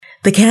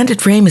The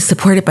Candid Frame is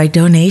supported by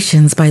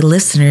donations by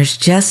listeners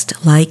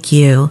just like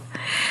you.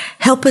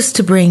 Help us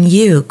to bring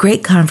you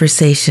great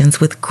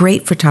conversations with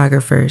great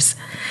photographers.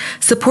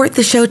 Support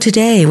the show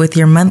today with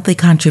your monthly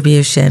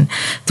contribution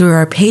through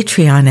our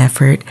Patreon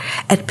effort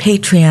at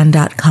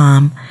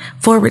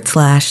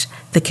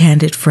patreon.com/The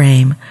Candid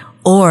Frame,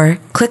 or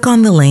click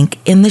on the link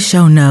in the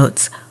show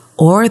notes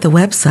or the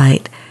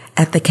website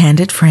at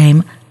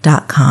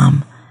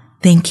thecandidframe.com.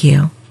 Thank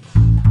you.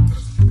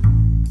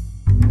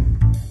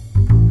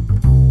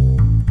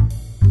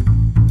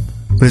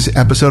 This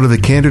episode of The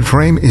Candid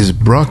Frame is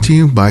brought to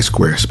you by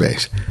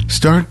Squarespace.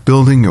 Start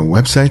building your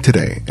website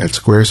today at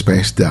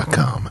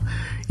squarespace.com.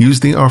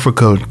 Use the offer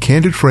code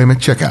CANDIDFRAME at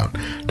checkout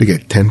to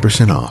get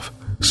 10% off.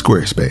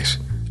 Squarespace.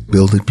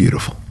 Build it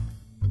beautiful.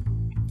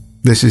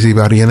 This is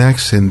Ibadi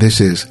NX, and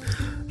this is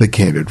The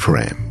Candid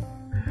Frame.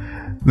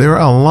 There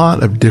are a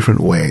lot of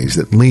different ways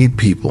that lead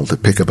people to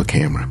pick up a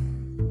camera.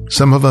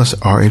 Some of us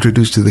are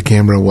introduced to the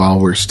camera while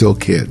we're still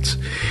kids,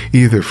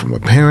 either from a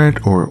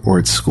parent or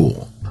at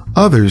school.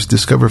 Others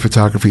discover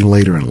photography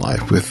later in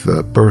life with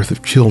the birth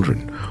of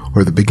children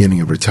or the beginning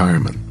of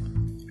retirement.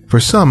 For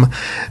some,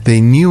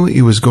 they knew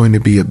it was going to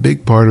be a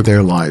big part of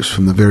their lives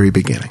from the very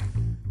beginning,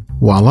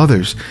 while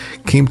others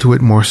came to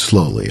it more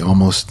slowly,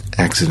 almost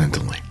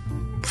accidentally.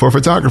 For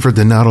photographer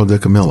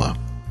DiCamillo,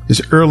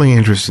 his early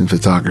interest in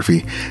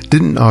photography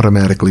didn't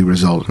automatically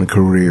result in a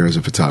career as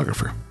a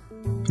photographer.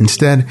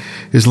 Instead,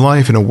 his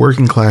life in a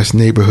working-class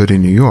neighborhood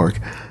in New York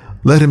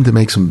led him to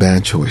make some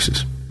bad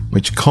choices,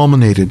 which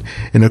culminated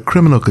in a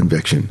criminal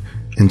conviction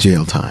and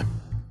jail time.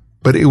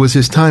 But it was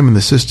his time in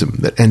the system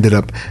that ended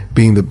up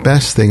being the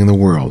best thing in the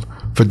world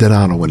for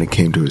Donato when it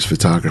came to his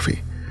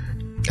photography.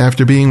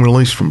 After being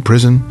released from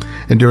prison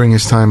and during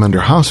his time under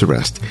house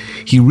arrest,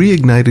 he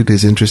reignited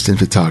his interest in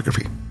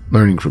photography,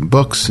 learning from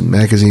books and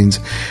magazines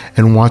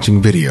and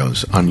watching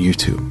videos on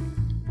YouTube.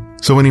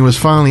 So when he was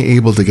finally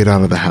able to get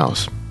out of the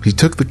house, he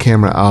took the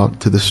camera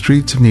out to the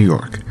streets of New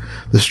York,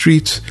 the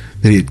streets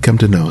that he had come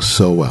to know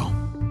so well.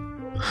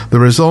 The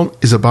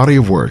result is a body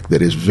of work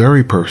that is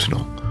very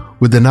personal,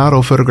 with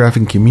Donato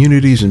photographing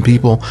communities and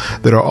people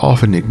that are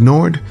often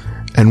ignored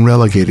and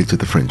relegated to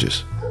the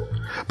fringes.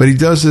 But he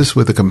does this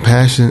with a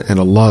compassion and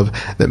a love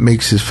that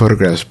makes his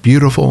photographs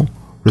beautiful,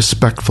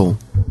 respectful,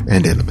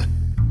 and intimate.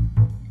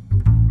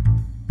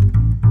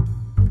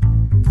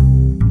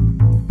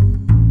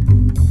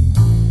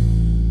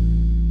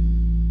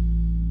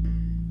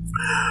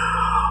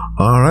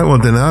 All right, well,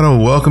 Donato,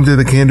 welcome to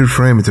The Candid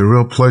Frame. It's a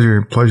real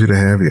pleasure to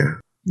have you.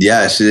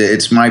 Yes,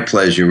 it's my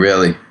pleasure,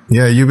 really.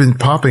 Yeah, you've been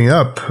popping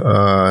up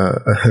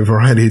a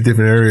variety of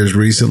different areas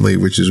recently,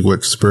 which is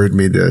what spurred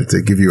me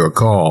to give you a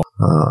call.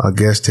 A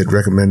guest had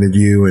recommended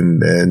you,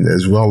 and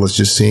as well as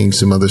just seeing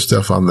some other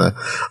stuff on the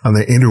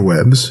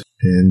interwebs,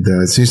 and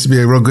it seems to be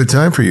a real good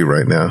time for you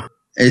right now.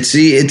 It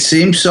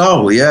seems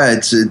so. Yeah,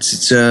 it's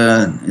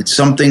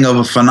something of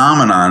a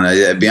phenomenon.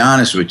 I'll be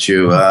honest with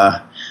you.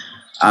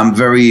 I'm a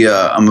very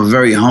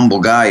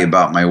humble guy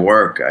about my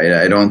work.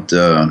 I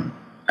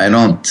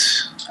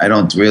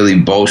don't really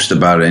boast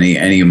about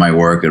any of my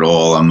work at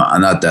all. I'm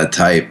not that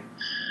type.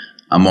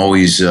 I'm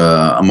always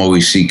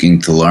seeking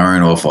to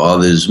learn off of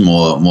others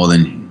more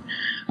than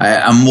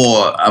I'm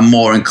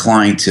more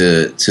inclined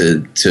to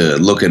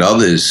look at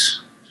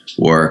others'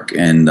 work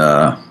and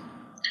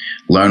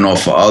learn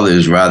off of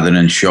others rather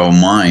than show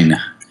mine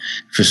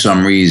for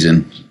some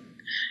reason.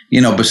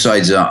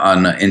 Besides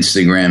on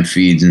Instagram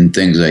feeds and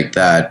things like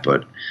that,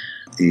 but.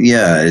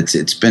 Yeah,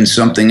 it's been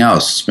something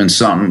else. It's been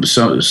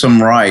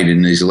some ride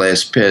in these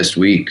past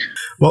week.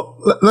 Well,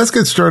 let's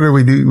get started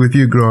with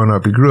you growing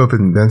up. You grew up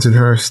in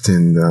Bensonhurst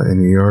in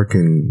New York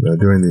and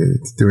during the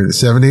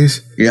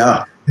 70s.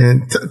 Yeah.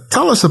 And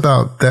tell us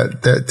about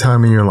that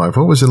time in your life.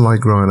 What was it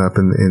like growing up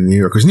in New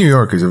York? Because New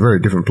York is a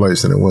very different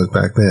place than it was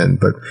back then.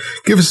 But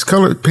give us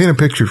paint a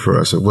picture for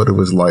us of what it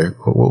was like.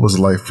 What was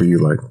life for you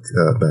like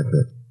back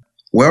then?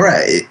 Well,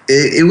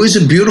 it was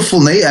a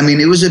beautiful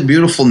it was a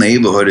beautiful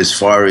neighborhood as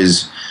far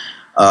as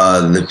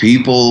the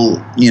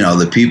people.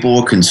 The people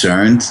were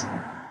concerned.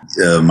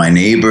 My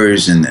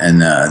neighbors and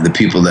the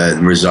people that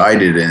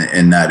resided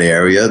in that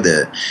area,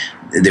 that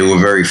they were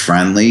very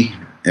friendly.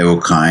 They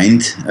were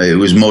kind. It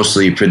was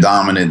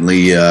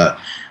predominantly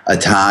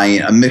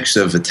Italian, a mix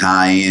of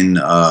Italian,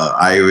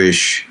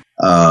 Irish.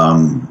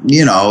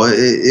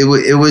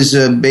 It was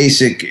a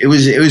basic. It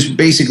was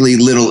basically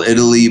Little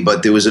Italy,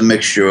 but there was a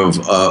mixture of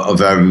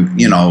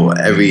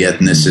every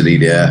ethnicity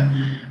there,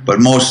 but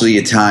mostly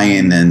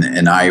Italian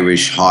and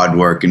Irish,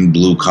 hardworking,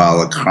 blue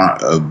collar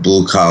kind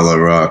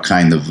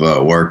of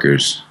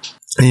workers.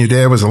 And your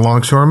dad was a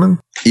longshoreman?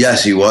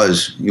 Yes, he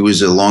was. He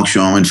was a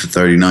longshoreman for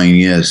 39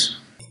 years.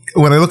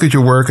 When I look at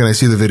your work and I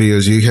see the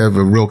videos, you have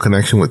a real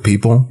connection with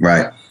people,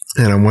 right?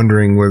 And I'm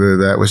wondering whether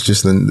that was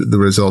just the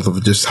result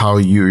of just how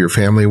your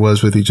family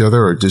was with each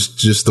other, or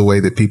just the way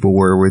that people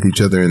were with each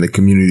other in the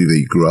community that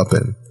you grew up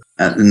in.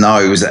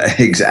 No, it was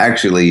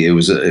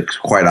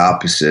quite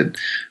opposite.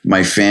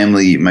 My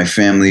family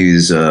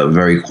is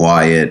very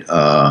quiet.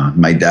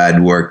 My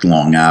dad worked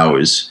long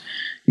hours,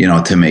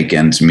 to make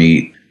ends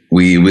meet.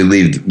 we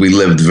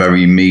lived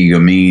very meager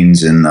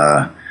means, and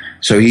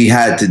so he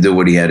had to do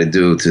what he had to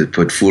do to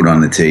put food on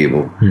the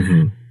table.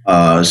 Mm-hmm.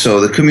 So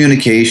the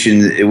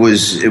communication, it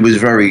was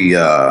very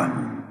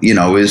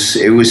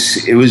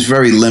it was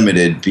very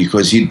limited,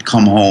 because he'd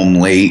come home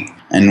late,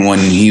 and when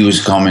he was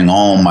coming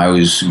home, I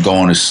was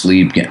going to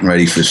sleep, getting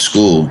ready for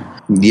school.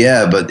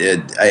 Yeah, but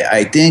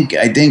I think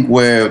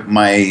where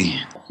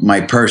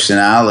my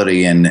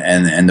personality and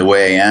the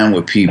way I am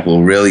with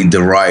people really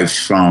derived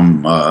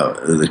from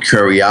the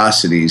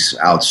curiosities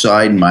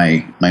outside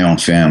my own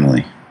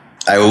family.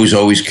 I was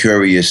always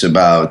curious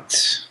about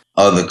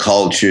other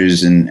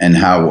cultures and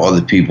how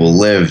other people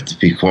lived,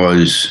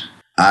 because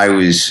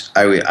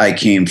I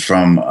came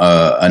from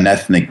an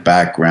ethnic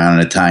background,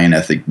 an Italian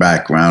ethnic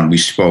background. We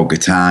spoke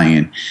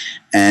Italian,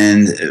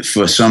 and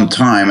for some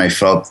time I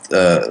felt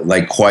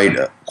like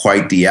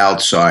quite the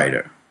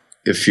outsider,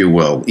 if you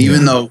will.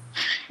 Even though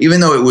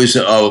it was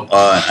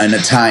an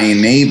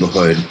Italian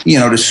neighborhood,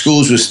 the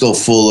schools were still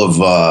full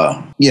of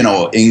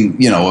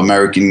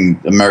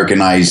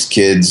Americanized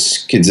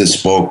kids that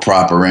spoke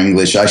proper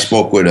English. I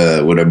spoke with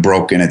a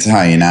broken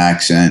Italian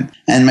accent,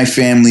 and my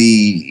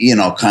family,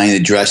 kind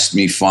of dressed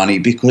me funny,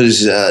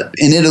 because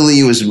in Italy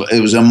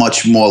it was a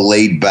much more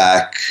laid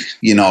back,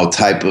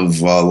 type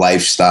of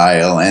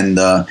lifestyle, and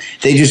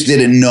they just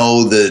didn't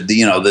know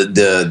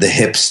the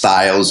hip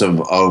styles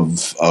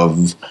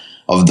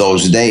of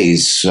those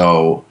days.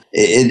 So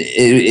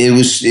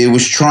it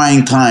was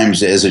trying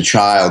times as a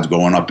child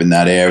growing up in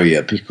that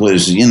area,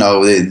 because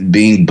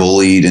being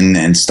bullied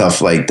and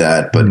stuff like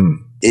that. But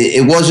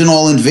it wasn't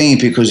all in vain,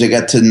 because I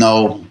got to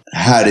know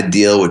how to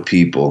deal with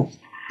people.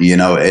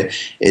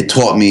 It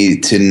taught me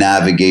to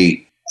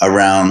navigate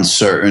around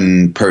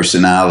certain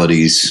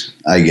personalities,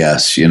 I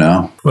guess,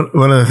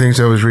 One of the things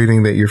I was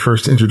reading, that your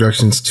first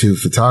introductions to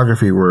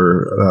photography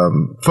were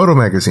photo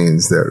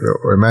magazines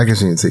or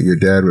magazines that your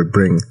dad would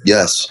bring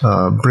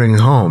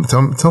home.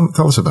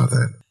 Tell us about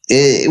that.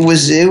 It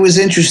was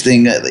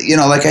interesting.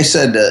 Like I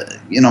said,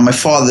 my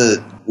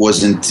father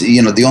wasn't,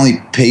 the only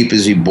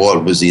papers he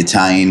bought was the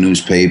Italian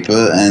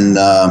newspaper, and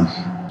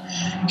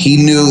he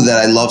knew that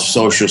I loved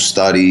social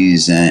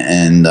studies,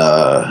 and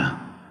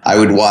I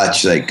would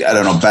watch,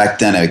 back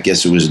then, I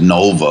guess it was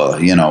Nova,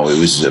 it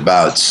was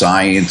about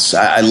science.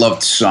 I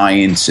loved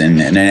science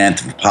and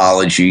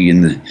anthropology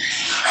and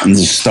the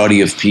study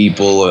of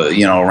people,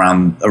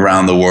 around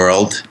the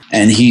world.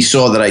 And he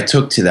saw that I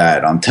took to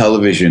that on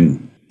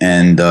television.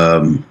 And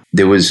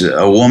there was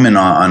a woman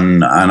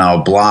on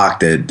our block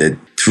that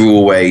threw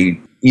away,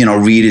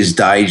 Reader's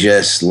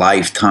Digest,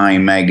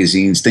 Lifetime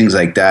magazines, things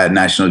like that,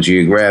 National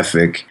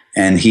Geographic.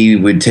 And he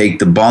would take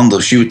the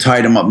bundles. She would tie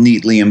them up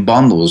neatly in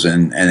bundles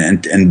and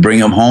bring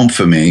them home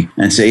for me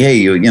and say, "Hey,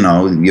 you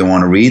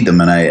want to read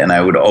them?" And I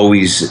would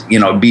always,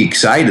 be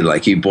excited,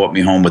 like he brought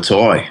me home a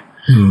toy,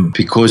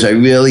 because I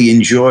really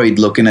enjoyed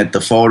looking at the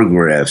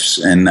photographs.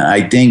 And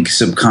I think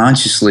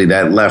subconsciously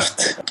that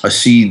left a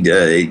seed.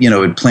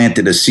 It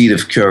planted a seed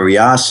of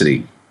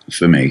curiosity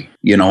for me,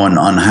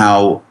 on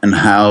how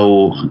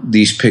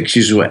these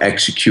pictures were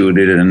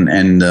executed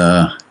and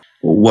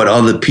what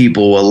other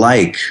people were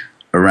like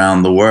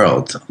around the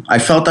world. I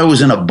felt I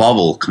was in a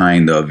bubble,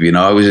 kind of,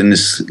 I was in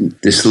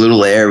this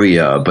little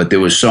area, but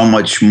there was so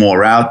much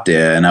more out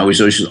there, and I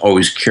was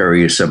always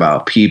curious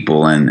about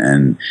people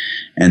and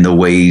the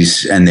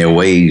ways and their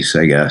ways,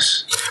 I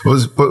guess.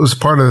 Was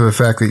part of the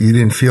fact that you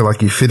didn't feel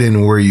like you fit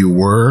in where you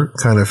were,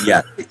 kind of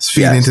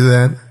feed into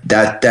that?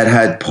 That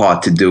had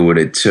part to do with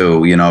it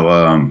too,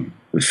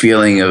 the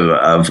feeling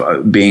of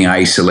being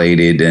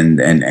isolated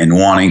and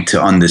wanting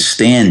to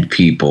understand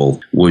people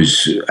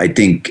was, I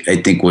think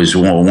was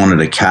one of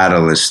the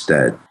catalysts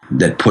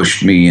that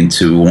pushed me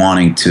into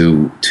wanting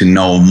to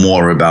know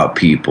more about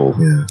people,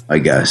 I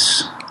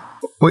guess.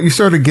 Well, you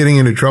started getting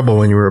into trouble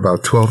when you were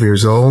about 12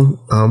 years old.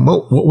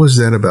 What was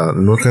that about,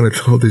 and what kind of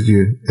trouble did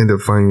you end up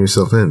finding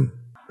yourself in?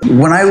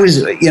 When I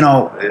was,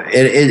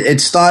 it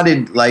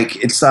started like,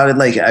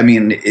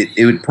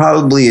 it would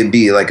probably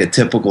be like a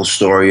typical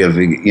story of,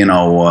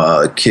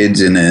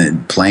 kids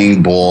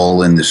playing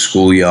ball in the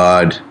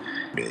schoolyard.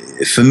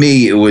 For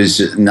me, it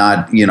was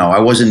not, I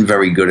wasn't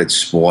very good at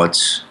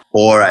sports,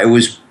 or I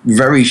was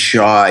very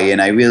shy,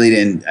 and I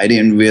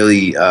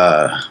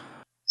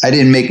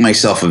didn't make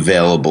myself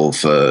available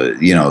for,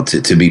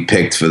 to be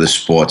picked for the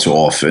sports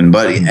often.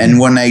 And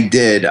when I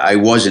did, I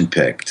wasn't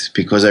picked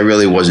because I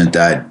really wasn't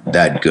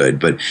that good.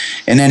 But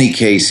in any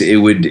case,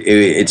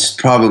 it's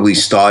probably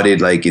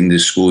started like in the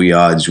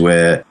schoolyards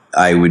where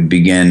I would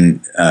begin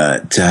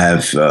to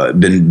have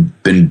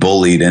been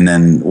bullied. And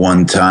then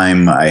one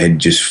time I had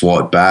just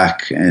fought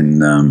back,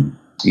 and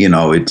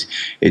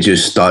it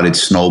just started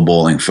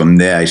snowballing from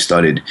there. I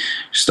started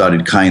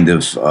kind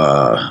of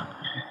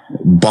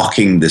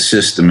bucking the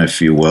system,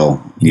 if you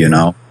will.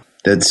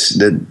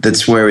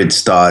 That's where it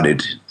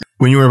started.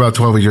 When you were about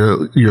 12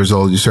 years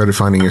old, you started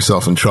finding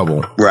yourself in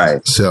trouble,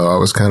 right? So I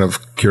was kind of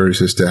curious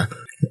as to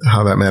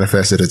how that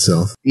manifested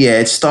itself. Yeah,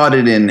 it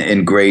started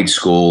in grade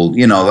school.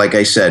 Like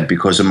I said,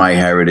 because of my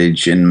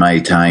heritage and my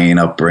Italian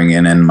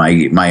upbringing and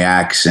my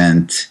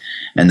accent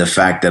and the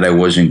fact that I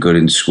wasn't good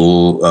in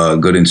school,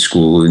 and good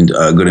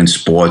in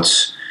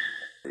sports,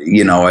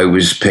 I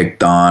was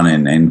picked on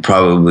and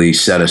probably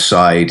set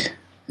aside,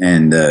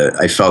 and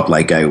I felt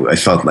like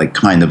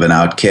kind of an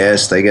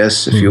outcast, I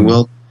guess, if you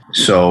will.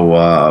 So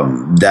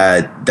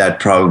that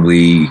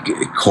probably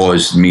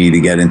caused me to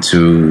get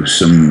into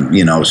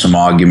some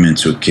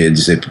arguments with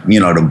kids that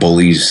the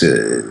bullies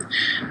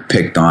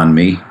picked on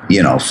me.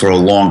 For a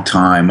long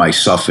time I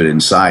suffered in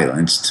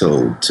silence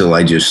till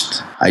I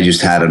just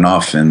had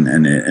enough,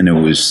 and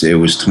it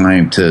was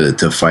time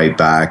to fight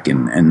back,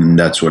 and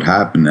that's what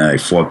happened. I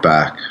fought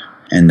back,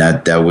 and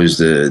that was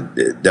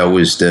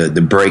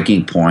the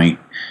breaking point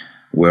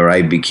where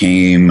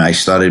I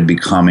started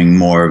becoming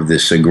more of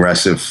this a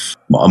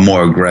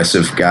more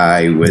aggressive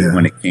guy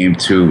when it came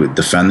to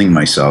defending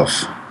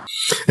myself.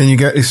 And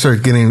you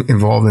started getting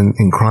involved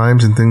in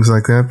crimes and things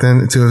like that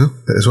then too,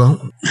 as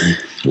well?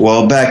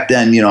 Well, back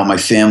then, my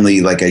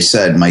family, like I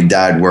said, my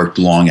dad worked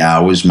long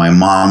hours. My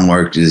mom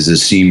worked as a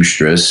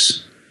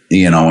seamstress,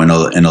 in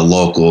a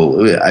local,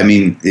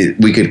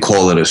 we could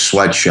call it a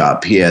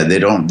sweatshop here. They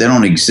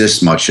don't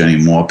exist much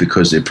anymore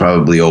because they're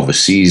probably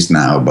overseas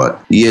now. But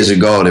years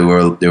ago,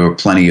 there were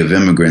plenty of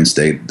immigrants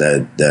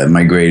that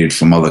migrated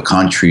from other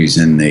countries,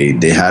 and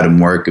they had them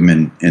work them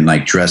in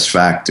like dress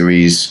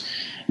factories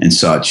and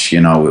such.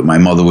 My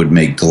mother would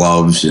make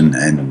gloves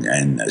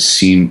and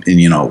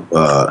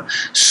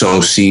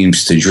sew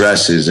seams to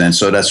dresses, and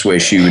so that's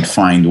where she would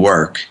find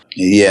work.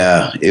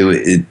 Yeah,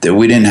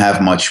 we didn't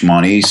have much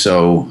money,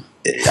 so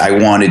I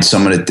wanted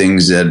some of the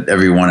things that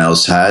everyone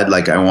else had.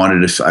 Like I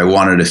wanted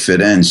to fit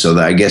in. So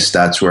I guess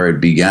that's where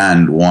it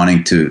began,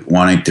 wanting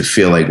to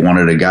feel like one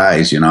of the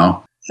guys, and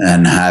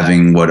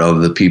having what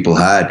other people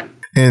had.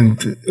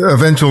 And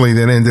eventually,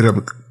 that ended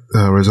up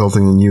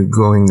resulting in you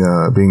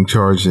being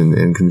charged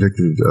and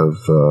convicted of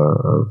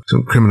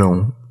some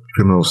criminal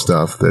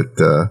stuff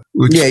that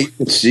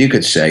you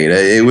could say it.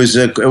 It was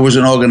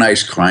an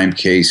organized crime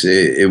case.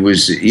 It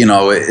was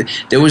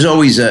there was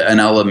always an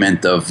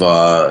element of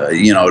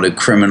the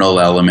criminal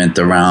element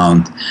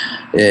around.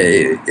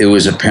 It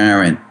was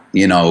apparent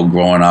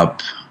growing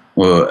up.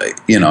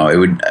 It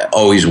would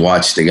always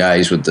watch the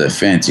guys with the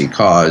fancy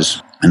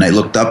cars, and I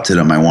looked up to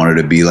them. I wanted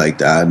to be like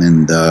that,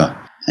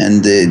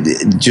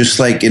 and just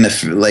like in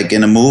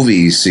the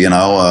movies,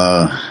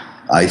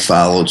 I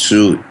followed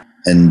suit.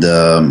 And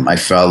I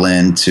fell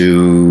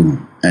into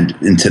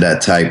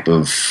that type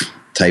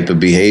of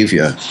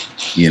behavior,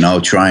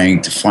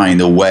 trying to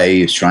find a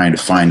way, trying to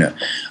find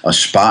a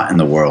spot in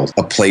the world,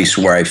 a place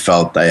where I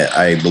felt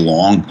I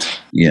belonged.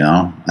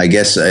 I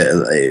guess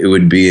it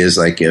would be as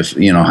like if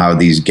how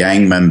these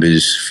gang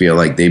members feel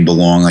like they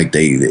belong, like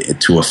they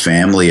to a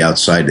family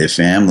outside their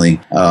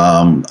family.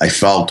 I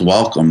felt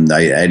welcomed.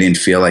 I didn't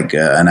feel like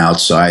an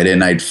outsider,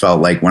 and I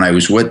felt like when I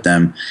was with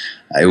them,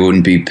 I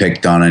wouldn't be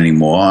picked on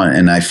anymore,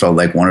 and I felt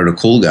like one of the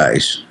cool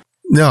guys.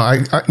 No,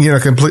 I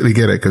completely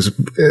get it, because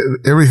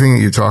everything that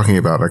you're talking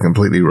about, I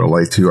completely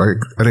relate to.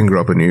 I didn't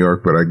grow up in New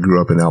York, but I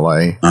grew up in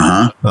L.A.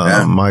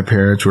 Yeah. My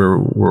parents were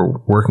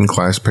working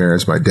class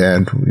parents. My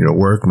dad,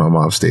 worked. My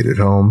mom stayed at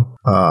home.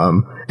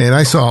 And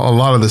I saw a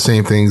lot of the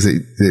same things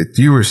that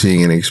you were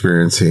seeing and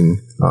experiencing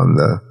on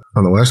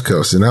the West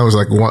Coast. And I was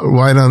like,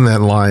 right on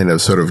that line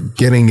of sort of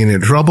getting into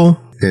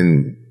trouble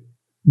and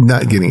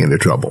not getting into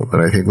trouble.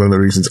 And I think one of the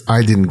reasons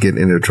I didn't get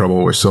into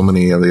trouble with so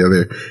many of the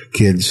other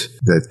kids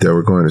that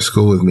were going to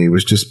school with me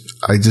was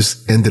I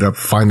just ended up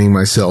finding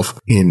myself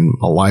in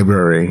a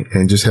library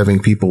and just having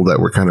people that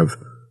were kind of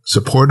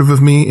supportive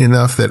of me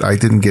enough that I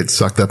didn't get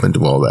sucked up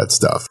into all that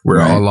stuff,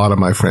 where a lot of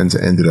my friends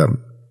ended up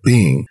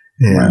being.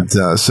 And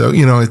so,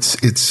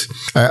 it's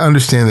I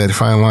understand that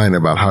fine line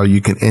about how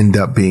you can end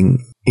up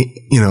being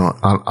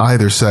on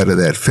either side of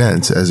that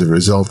fence as a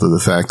result of the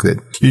fact that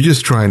you're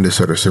just trying to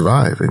sort of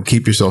survive and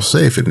keep yourself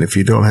safe. And if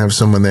you don't have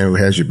someone there who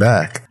has your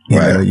back, you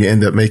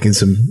end up making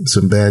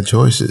some bad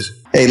choices.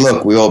 Hey,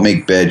 look, we all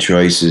make bad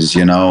choices.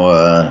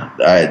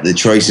 The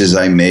choices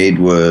I made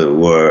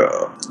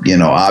were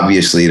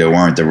obviously they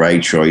weren't the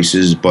right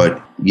choices, but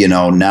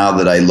now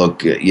that I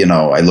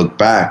look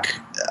back,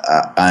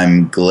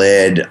 I'm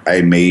glad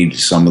I made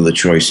some of the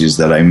choices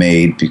that I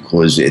made,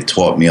 because it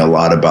taught me a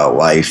lot about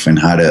life and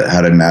how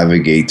to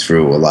navigate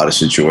through a lot of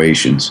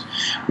situations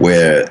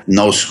where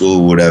no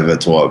school would ever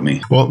taught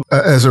me. Well,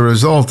 as a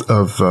result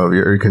of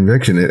your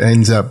conviction, it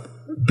ends up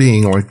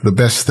being like the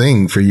best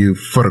thing for you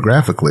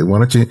photographically. Why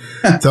don't you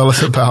tell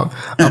us about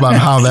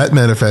how that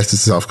manifests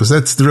itself? Because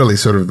that's really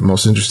sort of the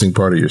most interesting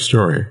part of your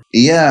story.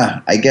 Yeah,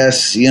 I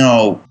guess,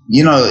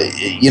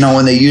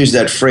 when they use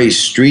that phrase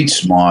street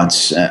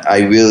smarts,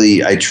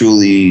 I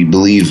truly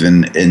believe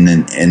in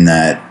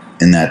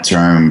that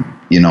term.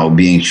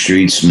 Being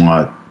street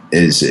smart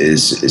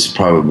is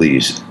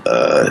probably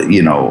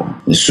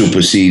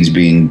supersedes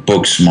being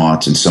book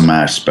smart in some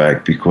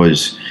aspect,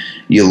 because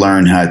you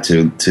learn how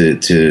to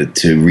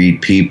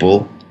read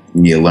people.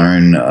 You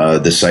learn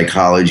the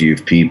psychology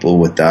of people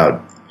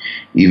without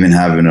even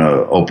having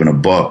to open a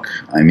book.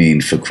 I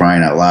mean, for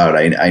crying out loud,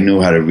 I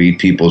knew how to read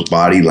people's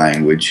body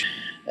language.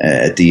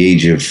 at the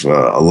age of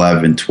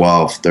 11,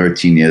 12,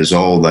 13 years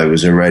old, I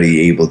was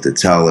already able to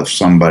tell if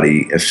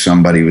somebody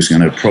was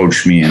going to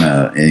approach me in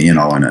a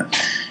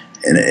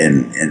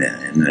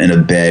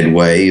bad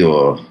way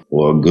or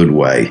a good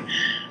way.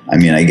 I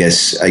mean, I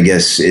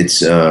guess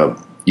it's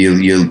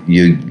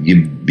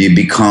you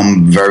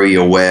become very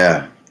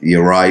aware.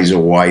 Your eyes are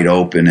wide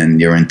open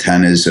and your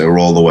antennas are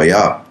all the way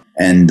up,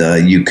 and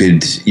you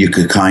could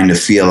kind of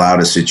feel out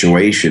a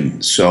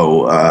situation.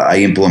 So I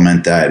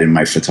implement that in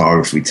my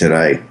photography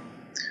today,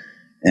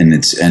 and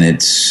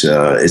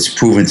it's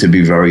proven to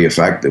be very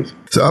effective.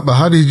 So, but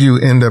how did you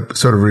end up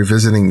sort of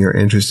revisiting your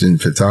interest in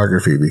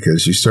photography?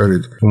 Because you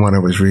started, from what I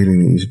was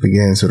reading, you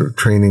began sort of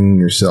training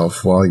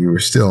yourself while you were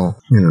still,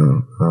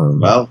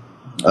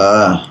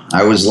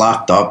 I was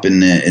locked up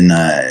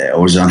I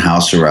was on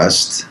house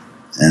arrest,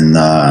 and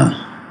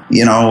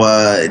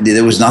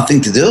there was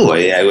nothing to do.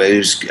 I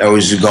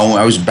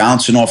was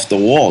bouncing off the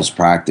walls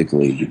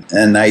practically,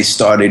 and I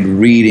started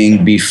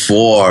reading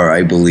before,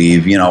 I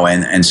believe,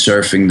 and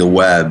surfing the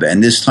web.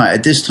 And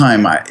at this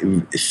time,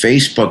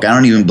 Facebook. I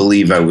don't even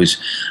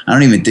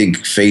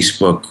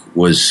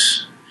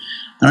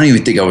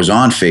think I was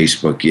on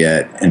Facebook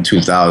yet in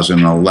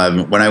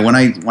 2011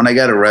 when I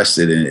got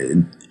arrested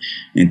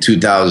in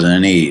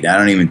 2008. I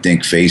don't even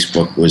think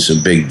Facebook was a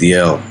big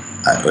deal.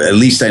 At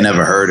least I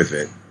never heard of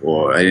it,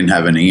 or I didn't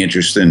have any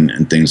interest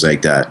in things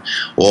like that,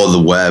 or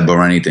the web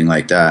or anything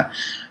like that.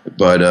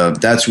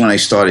 But that's when I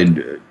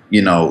started,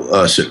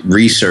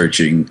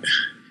 researching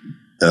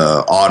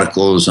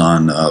articles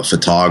on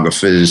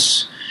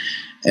photographers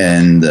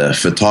and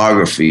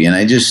photography. And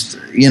I just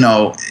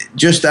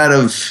out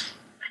of,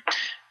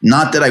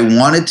 not that I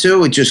wanted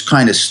to, it just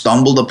kind of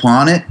stumbled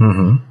upon it.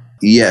 Mm-hmm.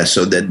 Yeah,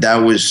 so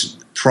that was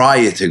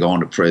prior to going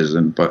to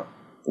prison. But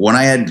when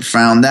I had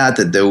found out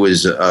that there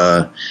was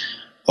a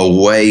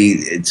way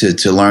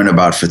to learn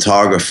about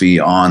photography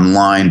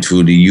online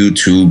through the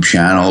YouTube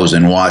channels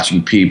and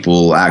watching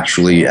people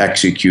actually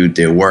execute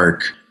their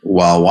work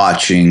while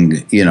watching,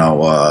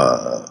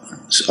 a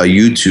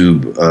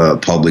YouTube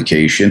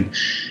publication,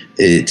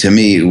 to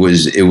me it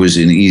was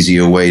an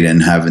easier way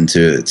than having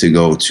to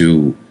go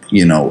to,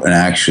 and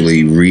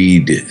actually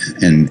read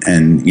and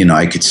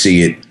I could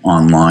see it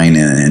online,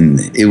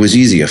 and it was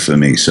easier for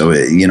me. So,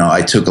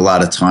 I took a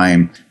lot of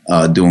time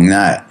doing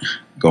that,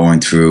 going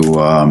through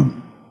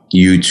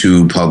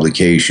YouTube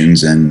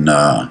publications and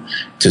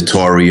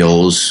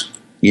tutorials,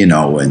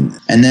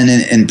 and then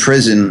in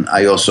prison,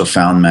 I also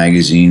found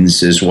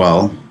magazines as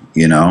well,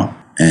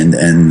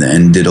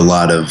 and did a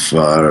lot of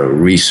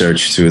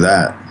research through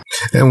that.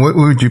 And what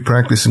would you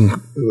practice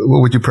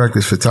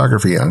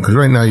photography on? Because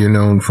right now you're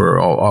known for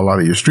a lot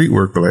of your street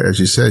work, but as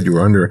you said, you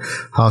were under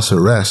house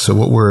arrest. So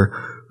what were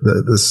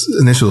the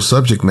initial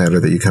subject matter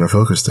that you kind of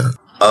focused on?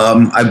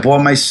 I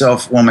bought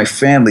myself, my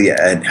family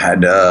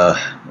had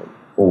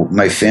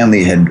my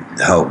family had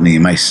helped me.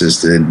 My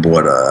sister had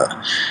bought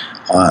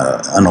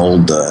an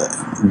old,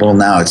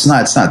 now it's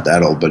not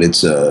that old, but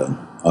it's a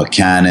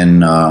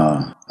Canon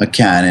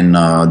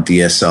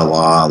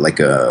DSLR, like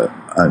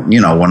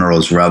one of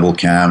those Rebel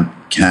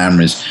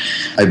cameras.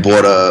 I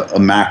bought a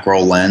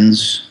macro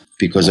lens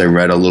because I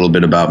read a little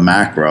bit about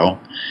macro,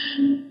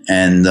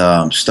 and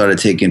started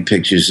taking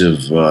pictures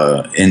of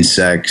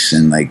insects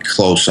and like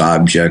close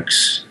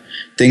objects,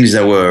 things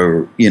that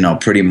were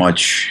pretty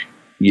much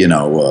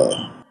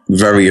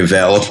very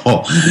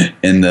available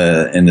in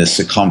the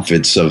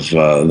circumference of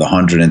the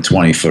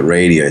 120-foot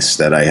radius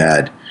that I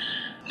had.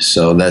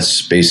 So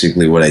that's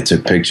basically what I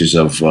took pictures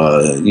of,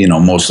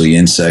 mostly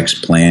insects,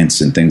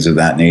 plants, and things of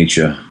that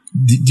nature.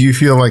 Do you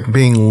feel like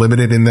being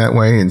limited in that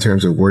way in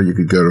terms of where you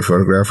could go to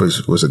photograph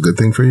was a good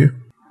thing for you?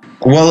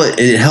 Well,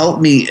 it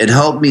helped me. It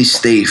helped me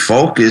stay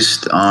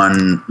focused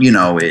on,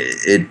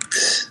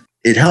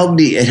 it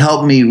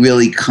helped me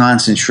really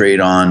concentrate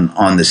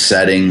on the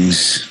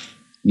settings,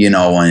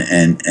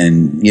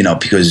 and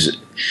because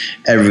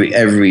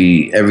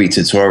every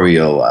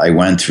tutorial I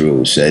went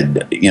through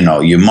said,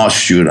 you must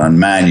shoot on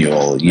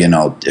manual,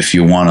 if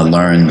you want to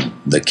learn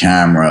the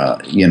camera,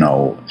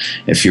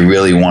 if you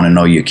really want to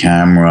know your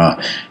camera,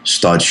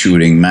 start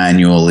shooting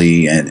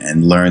manually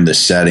and learn the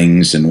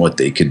settings and what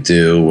they could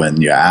do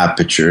and your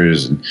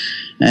apertures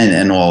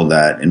and all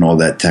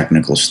that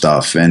technical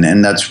stuff.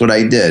 And that's what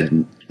I did.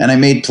 And I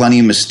made plenty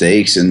of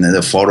mistakes, and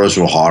the photos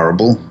were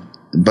horrible,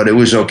 but it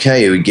was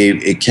okay.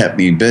 It kept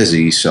me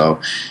busy. So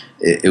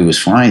it was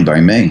fine by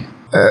me.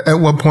 At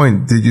what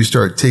point did you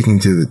start taking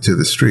to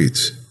the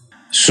streets?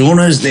 Soon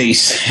as they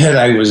said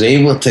I was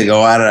able to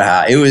go out of the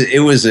house,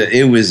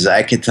 it was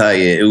I could tell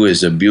you, it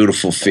was a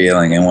beautiful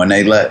feeling. And when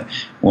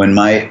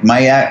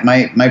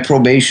my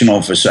probation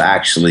officer,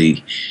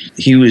 actually,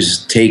 he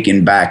was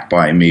taken back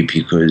by me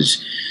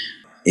because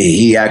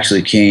he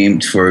actually came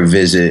for a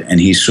visit and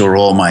he saw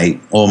all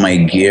my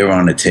gear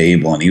on the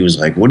table, and he was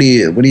like, "What are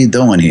you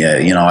doing here?"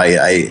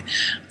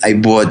 I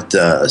bought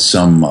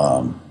some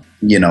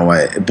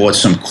I bought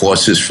some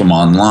courses from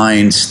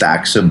online,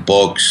 stacks of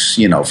books,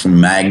 from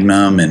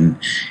Magnum and,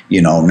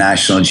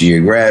 National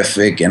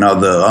Geographic and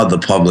other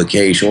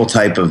publications, all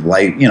type of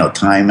life,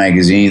 Time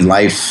magazine,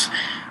 Life,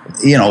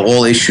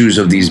 all issues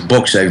of these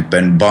books I've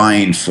been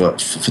buying for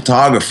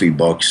photography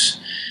books.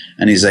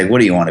 And he's like, "What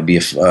do you want to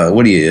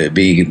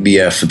be? Be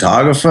a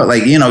photographer?"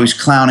 Like, he's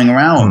clowning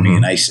around with me.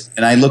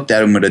 And I looked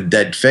at him with a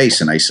dead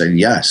face, and I said,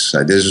 "Yes,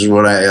 this is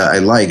what I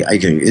like.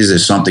 Is there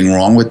something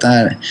wrong with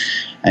that?"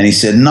 And he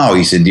said, "No."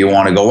 He said, "Do you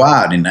want to go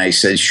out?" And I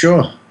said,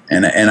 "Sure."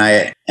 And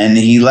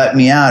he let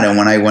me out. And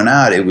when I went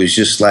out, it was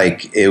just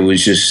like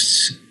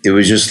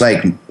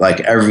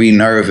every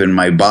nerve in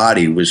my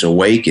body was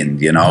awakened,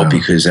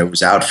 because I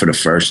was out for the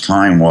first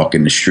time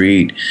walking the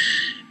street.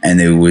 And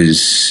it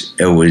was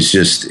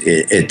just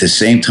at the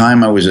same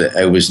time I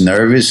was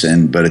nervous,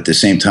 but at the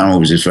same time I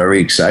was just very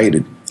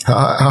excited.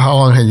 How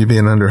long had you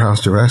been under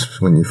house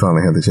arrest when you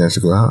finally had the chance to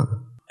go out?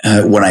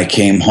 When I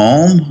came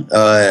home,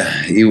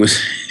 it was,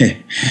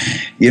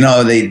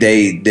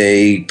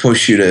 they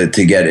push you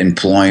to get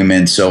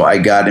employment. So I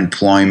got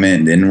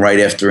employment, and right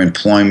after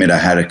employment, I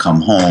had to come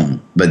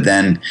home. But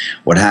then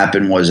what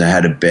happened was I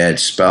had a bad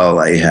spell.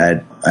 I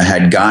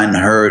had gotten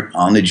hurt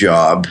on the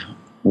job,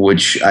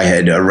 which I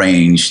had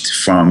arranged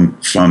from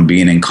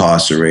being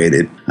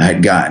incarcerated. I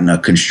had gotten a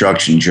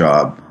construction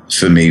job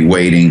for me,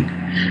 waiting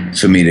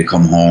for me to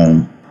come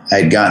home. I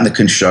had gotten the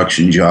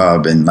construction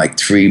job, and like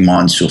 3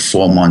 months or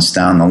 4 months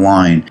down the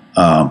line,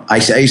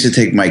 I used to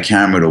take my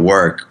camera to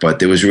work, but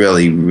there was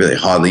really, really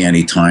hardly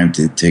any time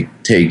to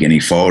take any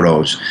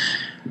photos.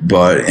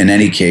 But in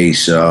any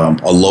case, a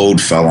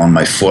load fell on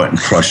my foot and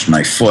crushed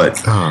my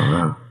foot. Oh,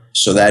 no.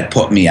 So that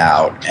put me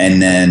out.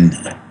 And then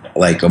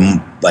like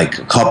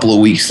a couple of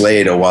weeks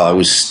later, while I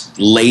was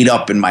laid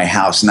up in my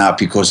house, not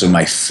because of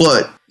my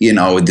foot,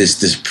 this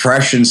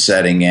depression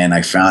setting in,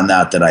 I found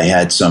out that I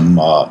had some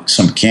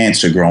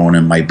cancer growing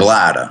in my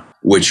bladder,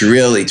 which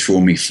really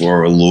threw me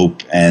for a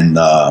loop. And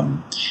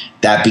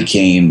that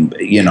became,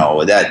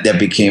 that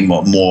became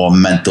a more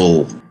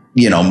mental,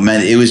 it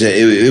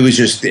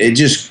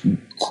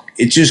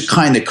just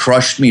kind of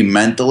crushed me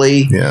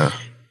mentally. Yeah.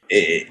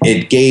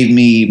 It gave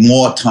me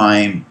more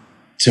time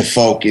to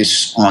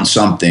focus on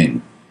something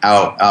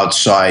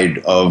outside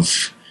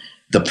of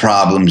the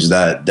problems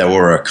that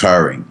were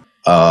occurring.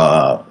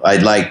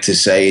 I'd like to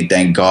say,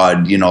 thank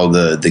God,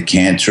 the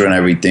cancer and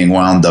everything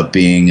wound up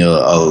being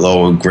a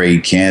lower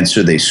grade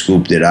cancer. They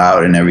scooped it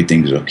out and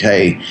everything's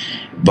okay.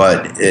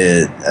 But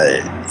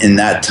in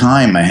that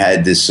time, I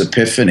had this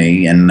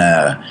epiphany, and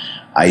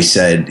I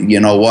said,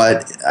 you know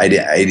what? I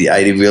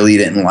really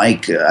didn't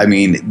like. I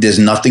mean, there's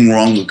nothing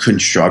wrong with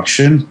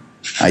construction.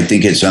 I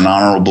think it's an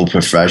honorable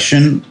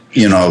profession.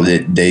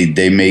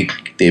 They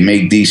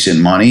make decent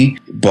money,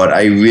 but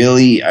I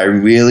really,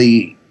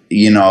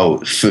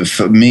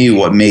 for me,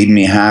 what made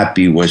me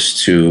happy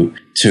was to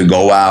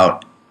go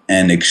out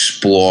and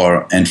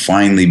explore and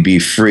finally be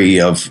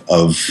free of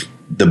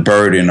the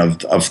burden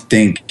of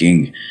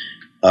thinking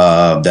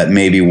that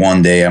maybe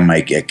one day I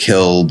might get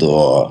killed,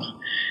 or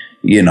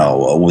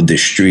with the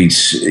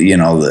streets,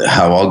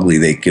 how ugly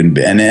they can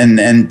be.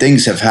 And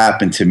things have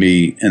happened to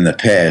me in the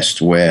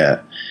past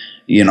where,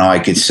 I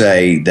could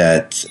say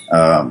that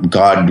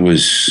God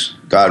was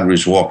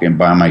walking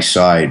by my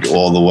side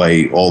all the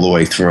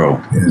way through.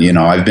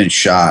 Yeah. I've been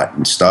shot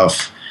and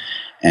stuff,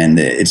 and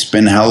it's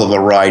been a hell of a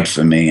ride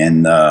for me.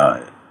 And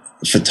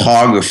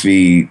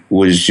photography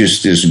was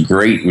just this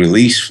great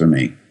release for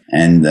me.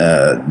 And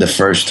the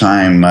first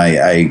time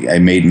I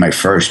made my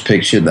first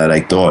picture that I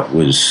thought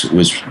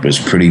was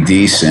pretty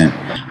decent,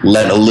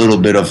 let a little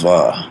bit of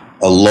a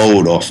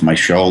load off my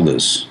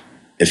shoulders,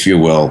 if you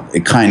will.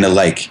 It kind of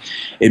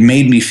it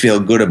made me feel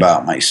good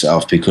about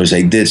myself because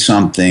I did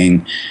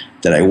something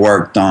that I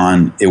worked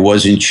on. It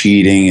wasn't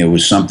cheating. It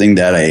was something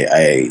that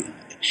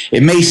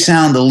it may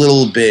sound a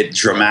little bit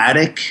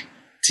dramatic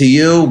to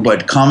you,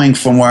 but coming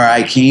from where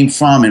I came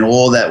from and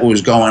all that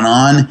was going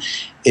on,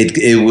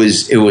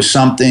 it was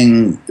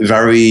something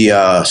very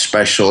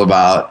special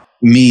about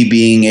me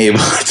being able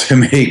to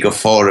make a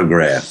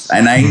photograph.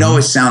 And I know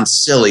it sounds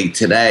silly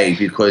today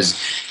because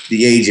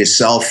the age of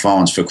cell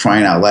phones, for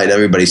crying out loud,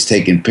 everybody's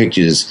taking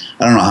pictures.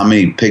 I don't know how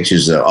many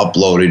pictures are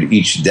uploaded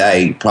each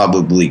day,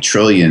 probably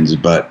trillions.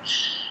 But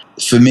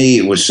for me,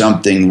 it was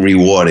something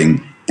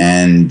rewarding.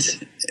 And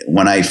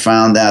when I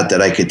found out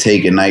that I could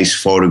take a nice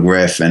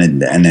photograph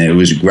and it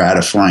was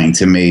gratifying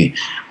to me,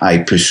 I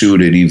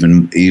pursued it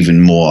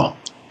even more,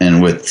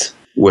 and with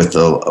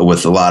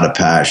a lot of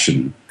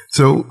passion.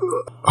 So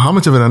how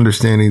much of an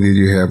understanding did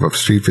you have of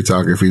street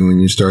photography when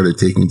you started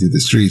taking to the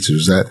streets?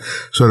 Was that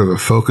sort of a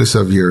focus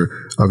of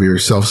your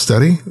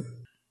self-study?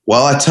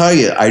 Well, I tell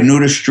you, I knew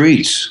the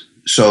streets.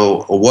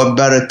 So what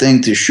better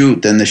thing to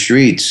shoot than the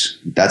streets?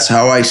 That's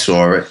how I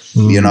saw it.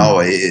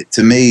 Mm-hmm.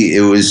 To me,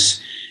 it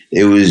was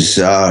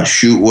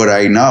shoot what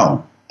I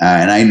know.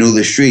 And I knew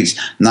the streets.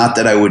 Not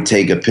that I would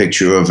take a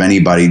picture of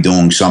anybody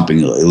doing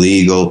something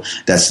illegal.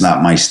 That's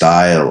not my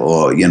style,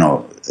 or,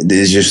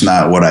 it's just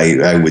not what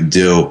I would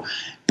do.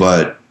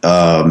 But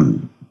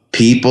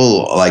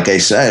people, like I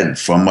said,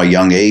 from a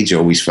young age,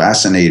 always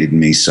fascinated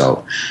me.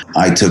 So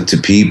I took to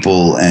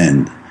people,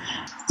 and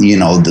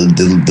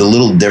the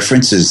little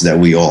differences that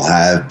we all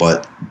have,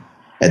 but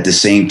at the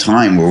same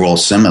time, we're all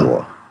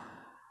similar.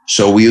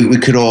 So we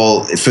could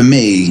all, for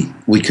me,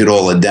 we could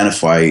all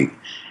identify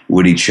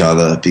with each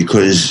other,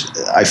 because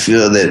I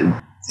feel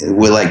that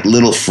we're like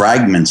little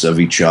fragments of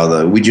each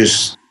other.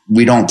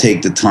 We don't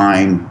take the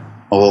time.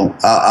 Well,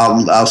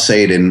 I'll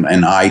say it in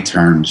I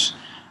terms.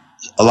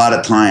 A lot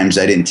of times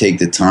I didn't take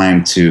the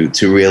time to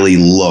really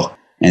look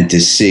and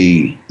to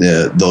see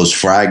those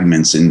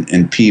fragments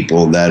in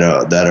people that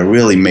are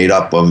really made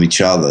up of each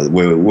other.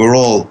 We're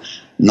all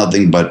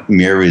nothing but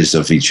mirrors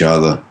of each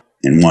other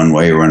in one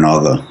way or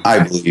another,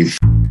 I believe.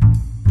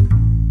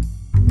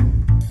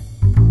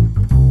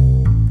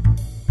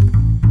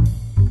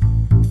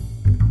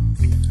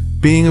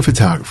 Being a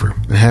photographer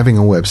and having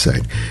a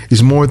website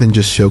is more than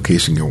just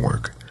showcasing your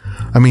work.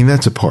 I mean,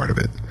 that's a part of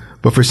it.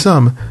 But for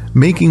some,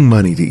 making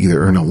money to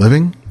either earn a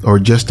living or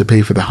just to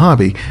pay for the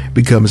hobby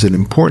becomes an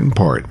important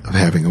part of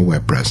having a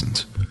web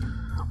presence.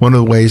 One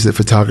of the ways that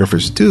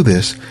photographers do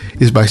this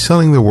is by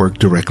selling their work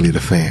directly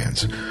to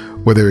fans.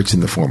 Whether it's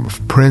in the form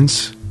of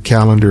prints,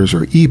 calendars,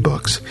 or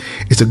ebooks,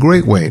 it's a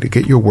great way to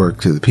get your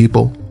work to the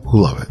people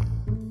who love it.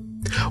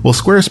 Well,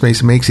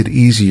 Squarespace makes it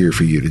easier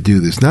for you to do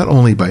this, not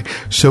only by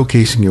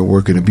showcasing your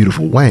work in a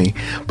beautiful way,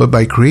 but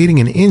by creating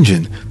an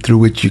engine through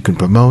which you can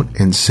promote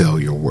and sell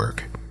your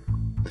work.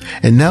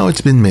 And now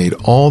it's been made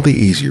all the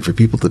easier for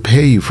people to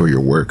pay you for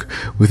your work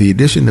with the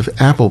addition of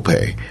Apple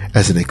Pay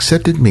as an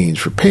accepted means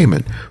for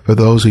payment for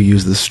those who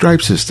use the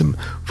Stripe system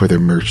for their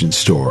merchant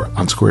store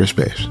on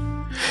Squarespace.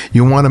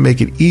 You want to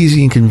make it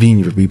easy and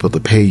convenient for people to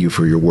pay you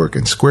for your work,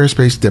 and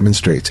Squarespace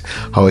demonstrates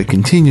how it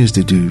continues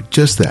to do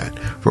just that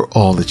for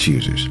all its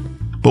users.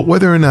 But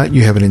whether or not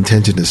you have an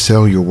intention to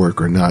sell your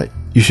work or not,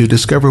 you should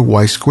discover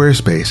why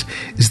Squarespace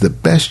is the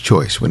best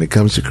choice when it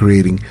comes to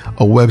creating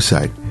a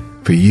website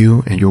for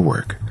you and your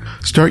work.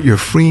 Start your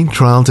free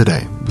trial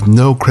today with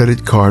no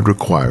credit card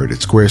required at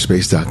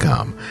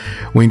squarespace.com.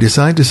 When you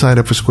decide to sign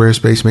up for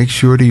Squarespace, make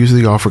sure to use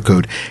the offer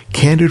code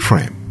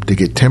CANDIDFRAME to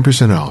get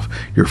 10% off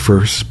your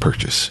first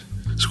purchase.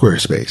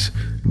 Squarespace.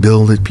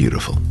 Build it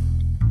beautiful.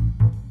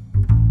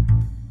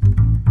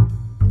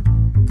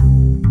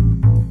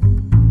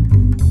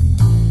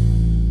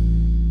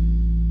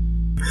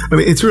 I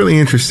mean, it's really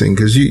interesting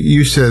because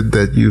you said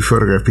that you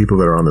photograph people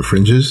that are on the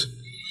fringes.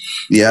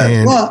 Yeah.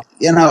 And well,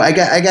 I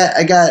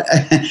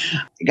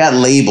got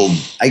labeled.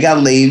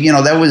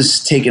 That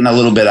was taken a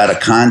little bit out of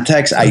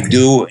context. Okay. I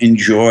do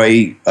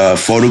enjoy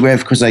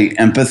photograph because I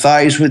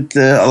empathize with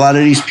a lot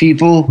of these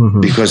people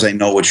because I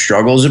know what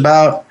struggle's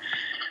about.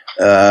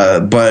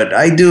 But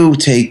I do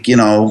take,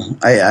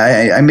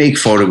 I make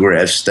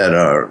photographs that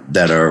are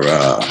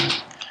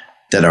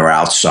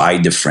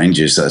outside the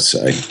fringes, let's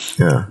say.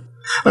 Yeah.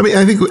 I mean,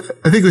 I think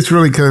it's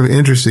really kind of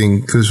interesting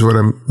because what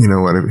I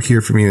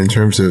hear from you in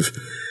terms of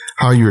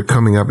how you're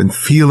coming up and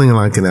feeling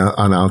like an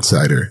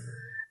outsider,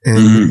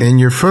 and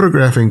you're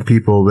photographing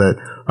people that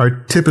are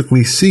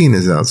typically seen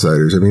as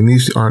outsiders. I mean,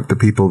 these aren't the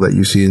people that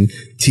you see in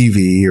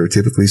TV or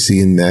typically see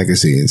in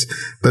magazines,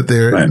 but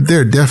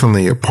they're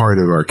definitely a part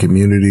of our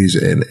communities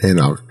and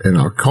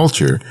our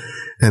culture.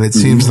 And it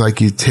seems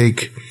like you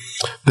take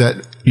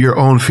that your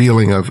own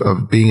feeling of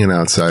being an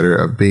outsider,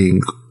 of being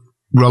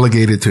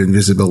relegated to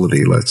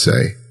invisibility, let's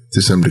say,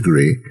 to some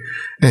degree,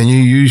 and you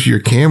use your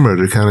camera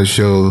to kind of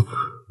show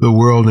the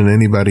world and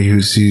anybody who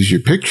sees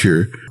your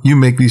picture. You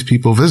make these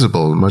people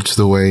visible, much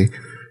the way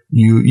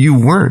you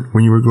weren't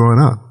when you were growing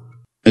up.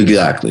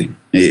 Exactly.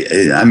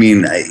 I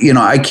mean,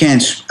 I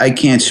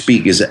can't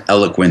speak as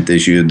eloquent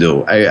as you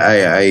do.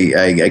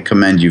 I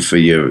commend you for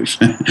your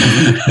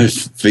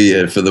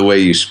for the way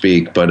you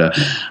speak. But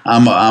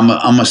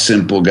I'm a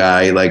simple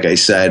guy, like I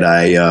said.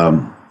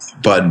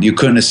 But you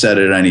couldn't have said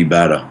it any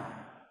better.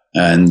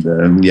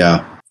 And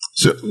yeah.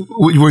 So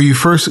were you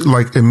first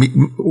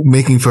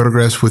making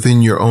photographs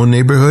within your own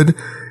neighborhood?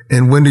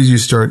 And when did you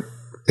start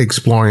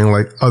exploring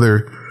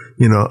other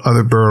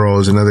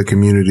boroughs and other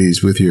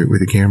communities with your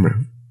camera?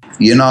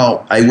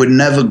 I would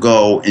never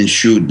go and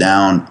shoot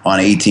down on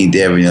 18th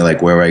Avenue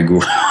like where I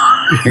grew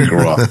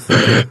up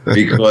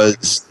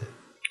because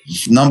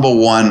number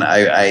one,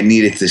 I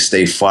needed to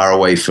stay far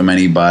away from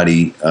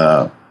anybody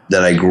that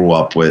I grew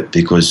up with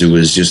because it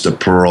was just a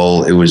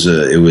parole. It was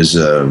a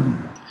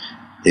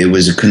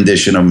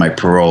condition of my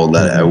parole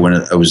that I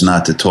was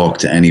not to talk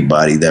to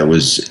anybody that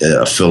was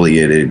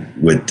affiliated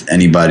with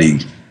anybody.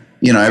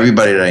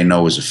 Everybody that I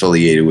know was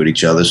affiliated with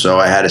each other, so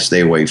I had to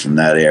stay away from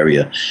that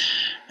area.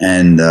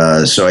 And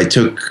so I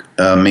took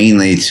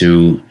mainly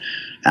to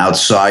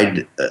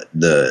outside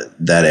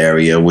that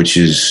area, which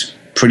is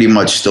pretty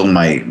much still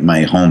my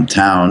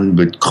hometown,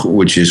 but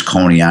which is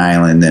Coney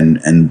Island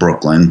and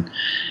Brooklyn.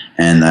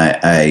 And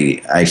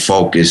I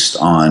focused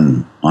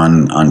on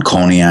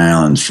Coney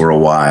Island for a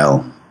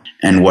while.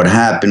 And what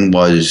happened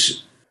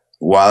was,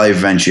 while I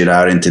ventured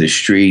out into the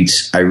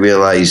streets, I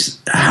realized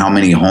how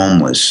many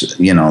homeless,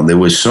 there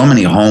was so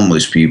many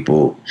homeless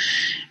people.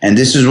 And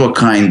this is what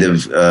kind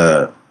of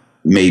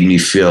made me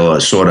feel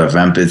a sort of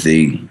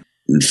empathy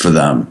for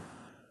them.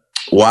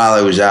 While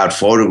I was out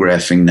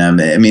photographing them,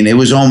 I mean, it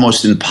was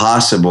almost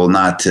impossible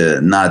not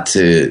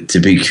to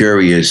be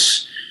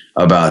curious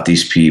about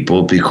these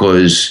people,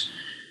 because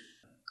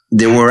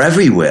they were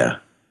everywhere.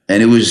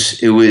 And it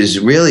was in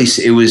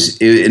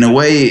a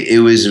way, it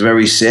was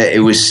very sad.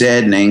 It was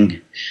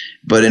saddening,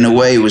 but in a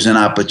way, it was an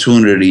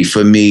opportunity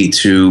for me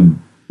to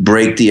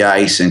break the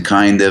ice and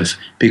kind of,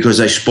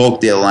 because I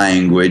spoke their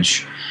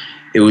language,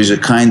 it was a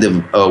kind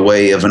of a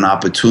way of an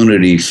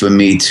opportunity for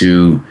me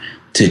to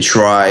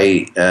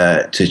try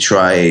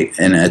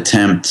and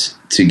attempt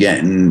to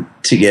get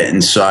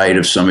inside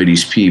of some of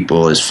these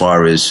people, as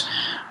far as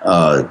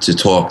to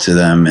talk to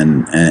them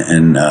and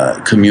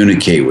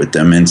communicate with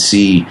them and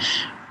see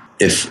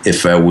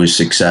if I was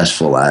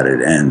successful at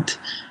it,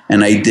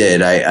 and I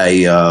did.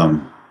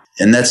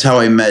 And that's how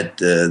I met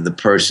the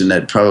person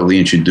that probably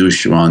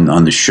introduced you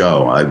on the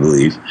show, I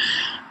believe,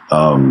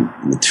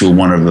 through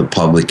one of the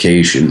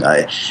publications.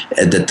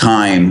 At the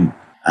time,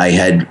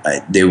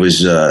 there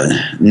was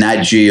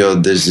Nat Geo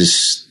does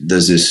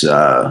this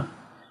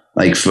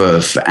like for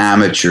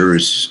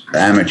amateurs,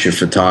 amateur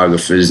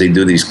photographers. They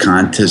do these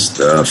contests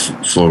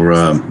for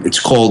it's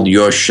called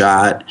Your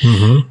Shot,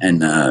 and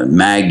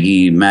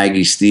Maggie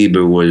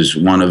Stieber was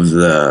one of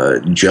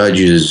the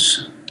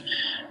judges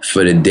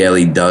for the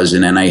Daily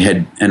Dozen, and I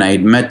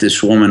had met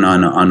this woman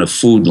on a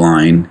food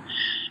line,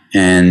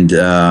 and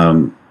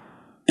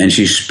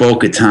she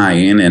spoke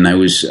Italian, and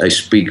I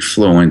speak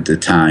fluent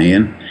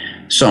Italian.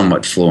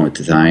 Somewhat fluent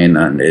Italian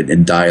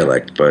in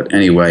dialect, but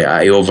anyway,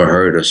 I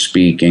overheard her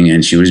speaking,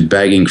 and she was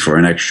begging for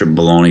an extra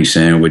bologna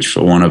sandwich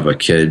for one of her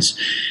kids,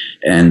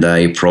 and I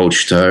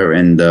approached her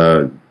and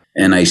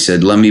I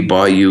said, "Let me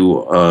buy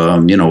you,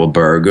 a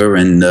burger."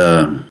 And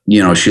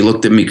she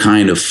looked at me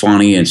kind of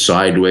funny and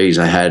sideways.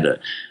 I had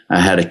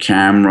a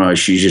camera.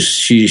 She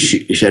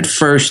at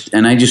first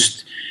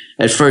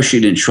she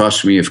didn't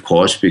trust me, of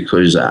course,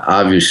 because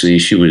obviously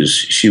she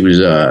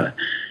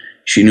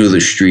knew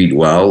the street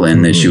well,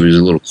 and that she was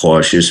a little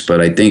cautious. But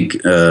I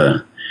think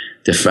the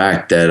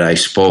fact that I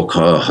spoke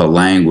her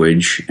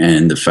language,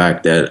 and the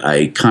fact that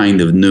I kind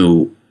of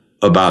knew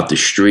about the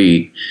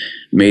street,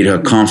 made her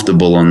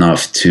comfortable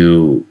enough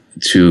to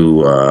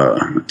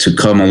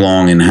come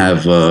along and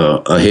have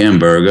a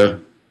hamburger.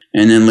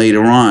 And then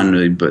later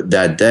on,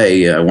 that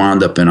day, I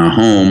wound up in her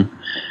home,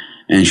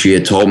 and she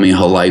had told me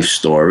her life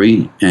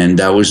story, and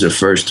that was the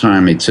first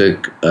time I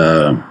took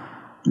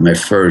my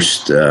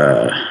first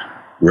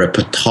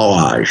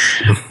reportage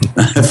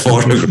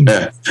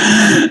photograph,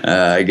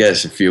 I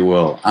guess, if you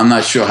will. I'm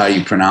not sure how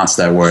you pronounce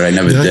that word. I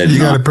never did. You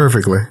got it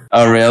perfectly.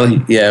 Oh,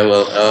 really? Yeah.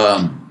 Well,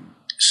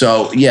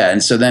 so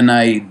then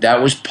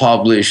that was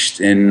published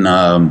in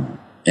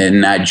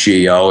Nat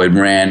Geo. It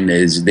ran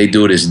they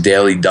do it as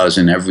Daily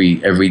Dozen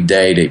every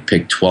day. They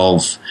pick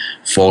 12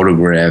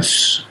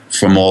 photographs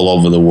from all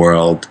over the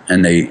world,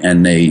 and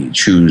they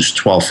choose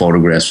 12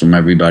 photographs from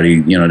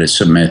everybody that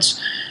submits.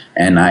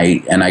 And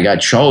I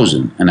got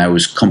chosen, and I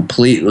was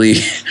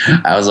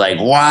like,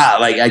 wow,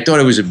 like I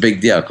thought it was a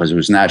big deal because it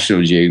was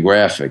National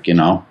Geographic,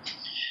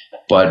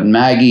 But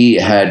Maggie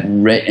had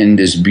written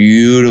this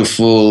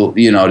beautiful,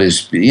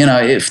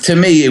 to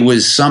me it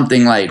was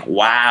something like,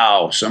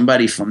 wow,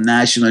 somebody from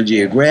National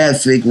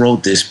Geographic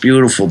wrote this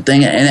beautiful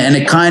thing, and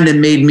it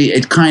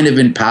kind of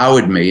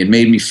empowered me. It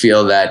made me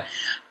feel that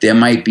there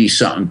might be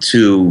something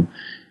to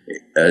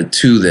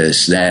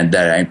this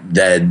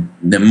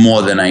that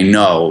more than I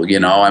know,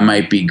 I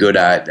might be good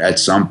at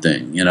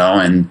something,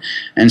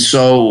 and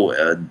so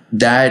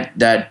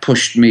that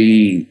pushed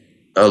me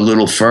a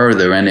little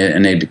further,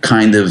 and it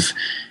kind of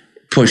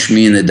pushed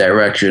me in the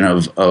direction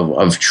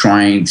of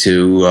trying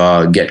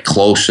to get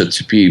closer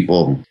to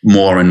people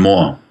more and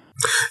more.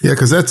 Yeah,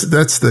 because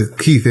that's the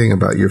key thing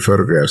about your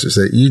photographs, is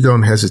that you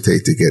don't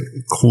hesitate to get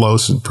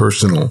close and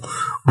personal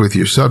with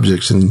your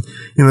subjects. And,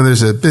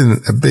 there's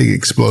been a big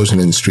explosion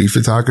in street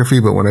photography,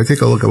 but when I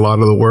take a look at a lot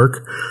of the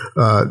work,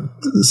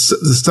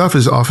 the stuff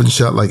is often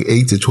shot like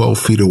 8 to 12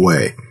 feet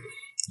away,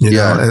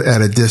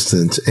 at a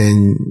distance.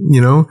 And,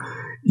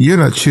 you're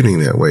not shooting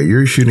that way.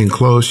 You're shooting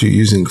close. You're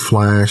using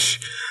flash.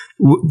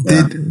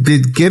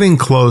 Did getting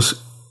close,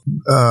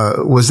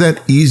 was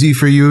that easy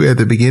for you at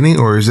the beginning,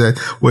 or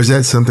was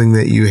that something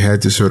that you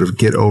had to sort of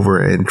get over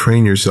and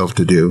train yourself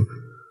to do,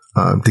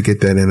 to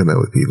get that intimate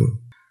with people?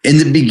 In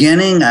the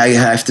beginning, I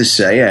have to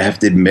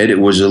admit, it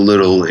was a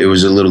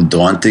little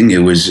daunting. It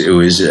was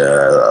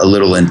a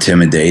little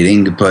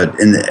intimidating. But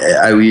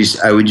I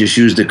would just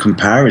use the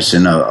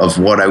comparison of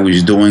what I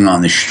was doing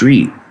on the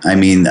street. I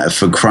mean,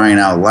 for crying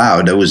out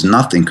loud, there was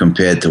nothing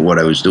compared to what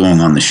I was doing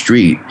on the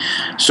street.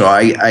 So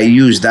I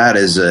used that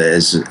as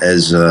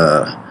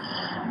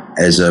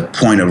a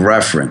point of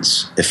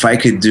reference. If I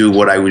could do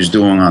what I was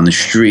doing on the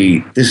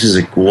street, this is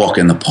a walk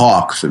in the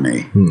park for me.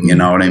 Mm-hmm. You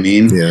know what I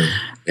mean? Yeah.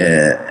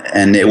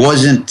 And it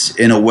wasn't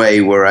in a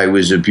way where I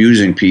was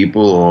abusing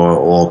people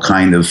or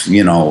kind of,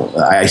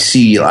 I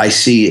see,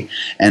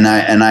 and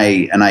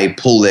I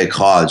pull their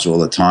cards all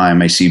the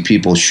time. I see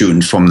people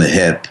shooting from the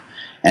hip,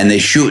 and they're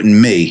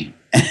shooting me,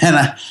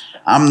 and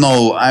I'm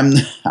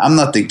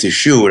nothing to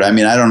shoot. I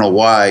mean, I don't know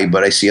why,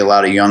 but I see a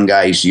lot of young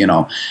guys,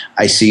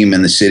 I see them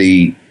in the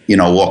city,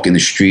 walking the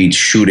streets,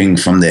 shooting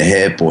from the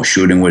hip or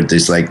shooting with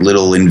this like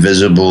little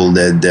invisible,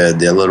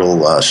 their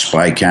little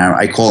spy camera.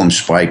 I call them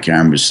spy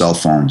cameras, cell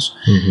phones,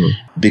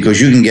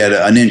 because you can get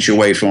an inch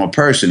away from a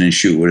person and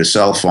shoot with a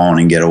cell phone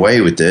and get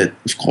away with it.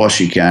 Of course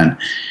you can.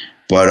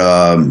 But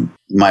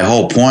my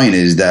whole point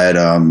is that,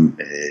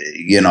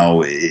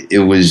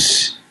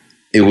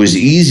 it was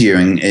easier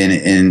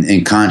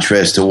in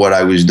contrast to what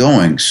I was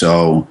doing.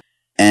 So,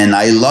 and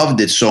I loved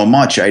it so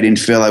much, I didn't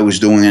feel I was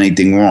doing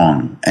anything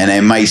wrong. And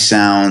it might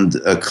sound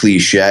a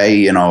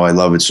cliche, I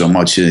love it so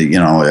much, I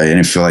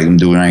didn't feel like I'm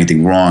doing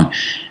anything wrong.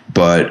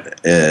 But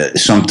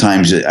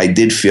sometimes I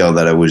did feel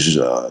that I was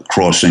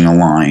crossing a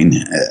line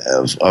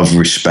of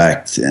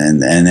respect,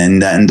 and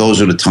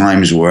those are the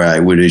times where I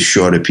would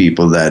assure the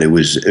people that it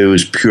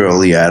was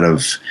purely out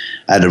of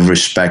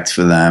respect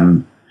for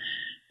them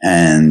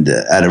and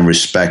out of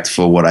respect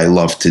for what I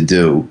love to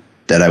do,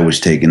 that I was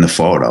taking the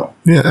photo.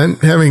 Yeah, and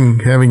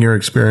having your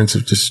experience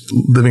of just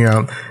living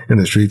out in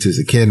the streets as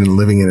a kid and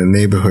living in a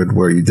neighborhood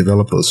where you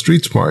develop those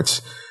street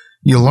smarts,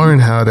 you learn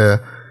how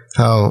to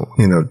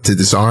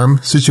disarm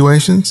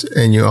situations,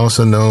 and you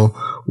also know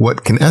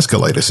what can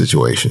escalate a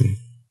situation.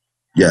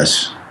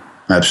 Yes,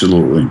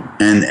 absolutely.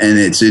 And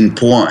it's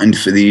important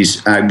for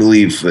these, I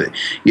believe,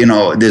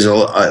 there's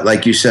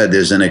like you said,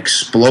 there's an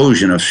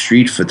explosion of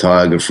street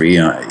photography,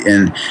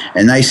 and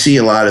I see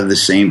a lot of the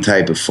same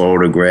type of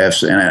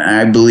photographs. And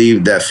I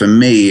believe that for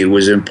me, it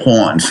was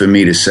important for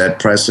me to set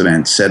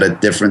precedent, set a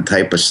different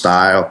type of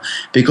style,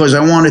 because I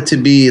wanted to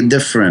be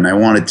different. I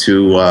wanted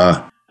to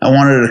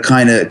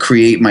kind of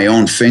create my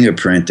own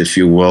fingerprint, if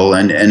you will,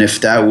 and if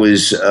that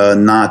was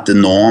not the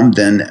norm,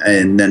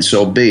 then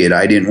so be it.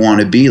 I didn't want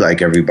to be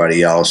like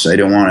everybody else. I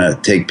didn't want to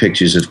take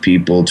pictures of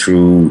people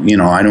through,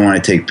 I don't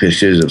want to take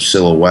pictures of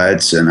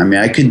silhouettes. And I mean,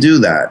 I could do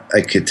that.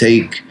 I could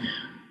take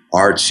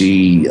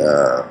artsy,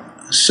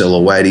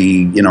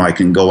 silhouette-y, I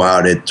can go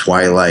out at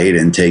twilight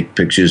and take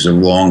pictures of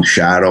long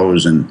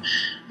shadows and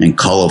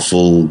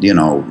colorful,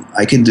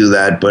 I can do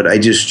that, but I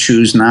just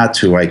choose not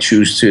to. I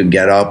choose to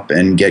get up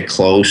and get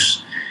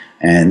close,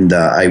 and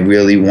I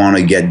really want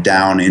to get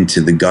down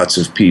into the guts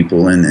of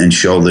people and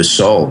show the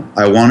soul.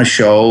 I want to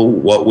show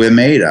what we're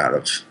made out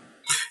of.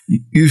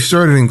 You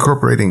started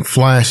incorporating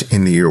Flash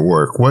into your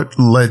work. What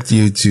led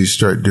you to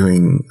start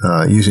doing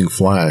using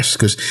Flash?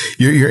 Because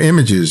your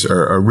images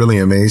are really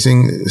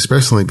amazing,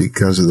 especially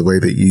because of the way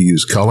that you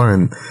use color,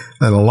 and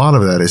a lot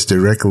of that is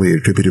directly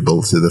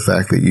attributable to the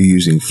fact that you're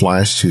using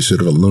Flash to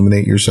sort of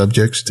illuminate your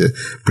subjects, to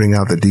bring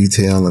out the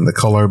detail and the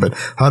color. But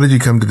how did you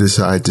come to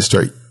decide to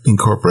start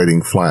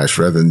incorporating Flash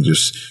rather than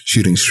just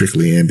shooting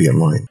strictly ambient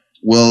light?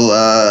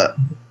 Well,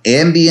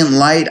 ambient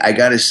light, I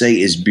gotta say,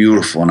 is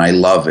beautiful, and I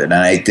love it. And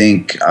I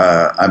think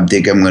I'm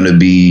going to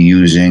be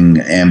using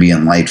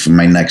ambient light for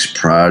my next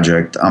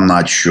project. I'm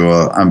not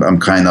sure. I'm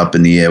kind of up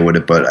in the air with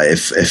it, but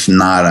if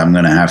not, I'm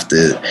going to have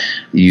to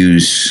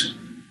use.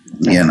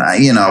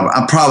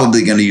 I'm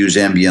probably going to use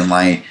ambient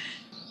light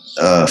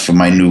for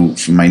my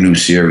new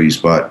series.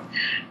 But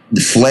the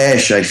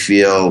Flash, I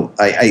feel,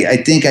 I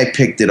think I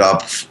picked it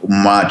up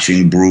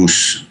watching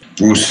Bruce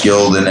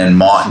Gilden and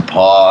Martin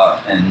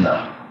Parr and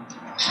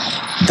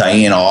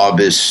Diana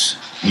Arbus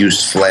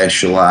used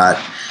Flash a lot.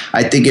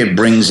 I think it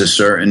brings a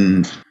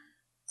certain,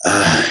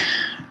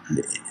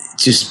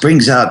 it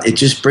brings out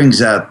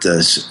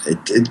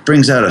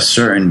a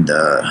certain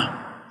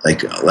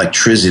like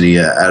electricity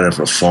out of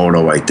a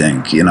photo. I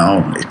think it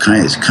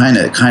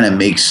kind of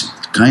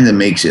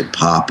makes it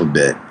pop a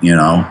bit,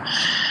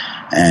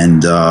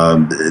 And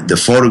the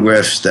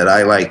photographs that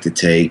I like to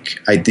take,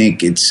 I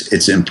think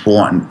it's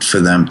important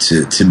for them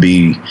to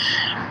be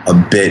a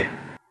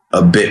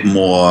bit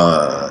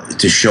more,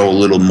 to show a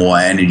little more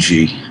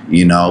energy,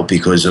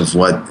 because of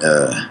what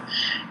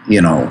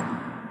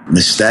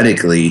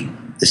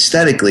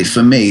aesthetically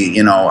for me,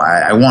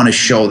 I want to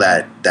show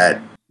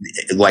that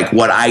like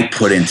what I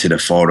put into the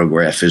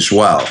photograph as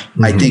well.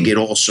 Mm-hmm. I think it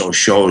also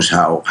shows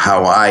how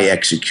I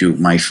execute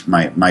my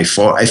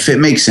photo. If it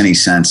makes any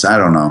sense, I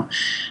don't know.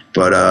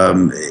 But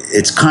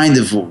it's kind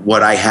of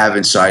what I have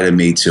inside of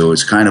me too.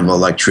 It's kind of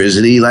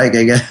electricity, like,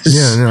 I guess.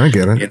 Yeah, no, I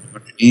get it. You know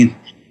what I mean?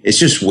 It's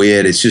just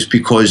weird. It's just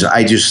because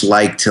I just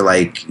like to,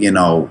 like,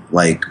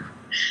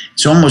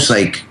 it's almost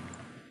like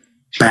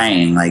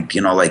bang, like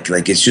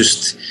it's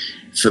just,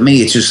 for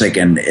me, it's just like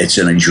it's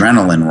an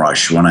adrenaline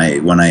rush when I,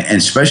 and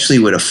especially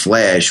with a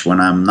Flash, when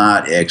I'm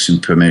not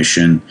asking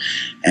permission,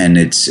 and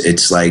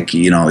it's like,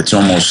 it's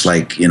almost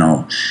like,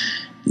 you're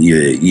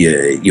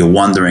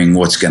wondering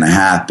what's going to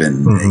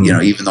happen.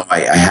 Mm-hmm. Even though I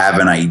have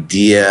an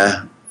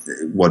idea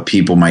what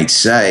people might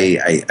say,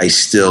 there's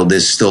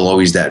still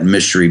always that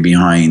mystery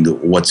behind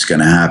what's going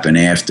to happen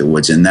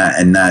afterwards, and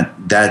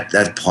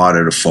that part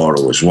of the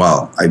photo as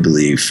well, I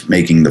believe,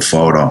 making the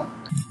photo.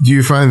 Do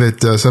you find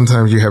that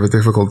sometimes you have a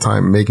difficult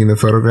time making the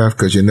photograph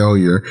because you're not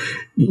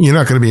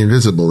going to be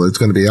invisible? It's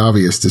going to be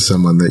obvious to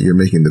someone that you're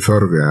making the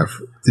photograph.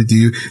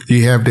 Do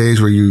you have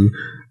days where you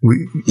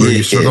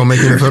struggle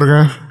making the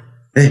photograph?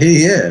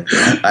 Yeah,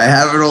 I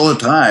have it all the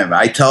time.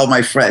 I tell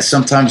my friends,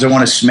 sometimes I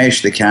want to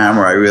smash the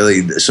camera.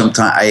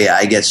 Sometimes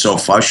I get so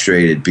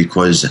frustrated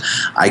because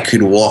I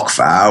could walk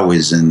for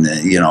hours and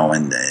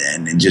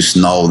just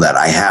know that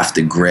I have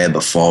to grab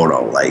a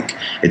photo. Like,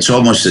 it's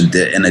almost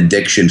an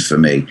addiction for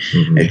me.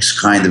 Mm-hmm. It's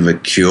kind of a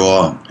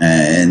cure,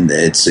 and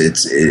it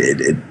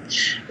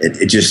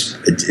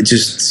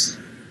just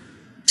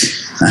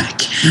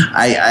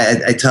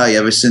I tell you,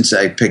 ever since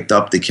I picked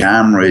up the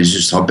camera, it's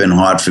just been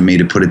hard for me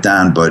to put it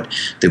down. But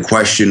the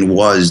question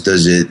was, do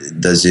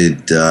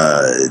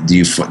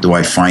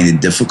I find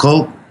it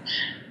difficult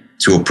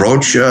to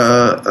approach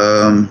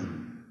a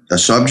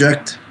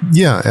subject?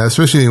 Yeah,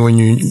 especially when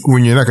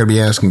you're not going to be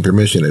asking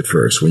permission at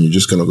first, when you're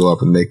just going to go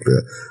up and make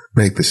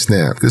the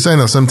snap. Because I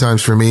know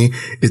sometimes for me,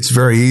 it's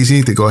very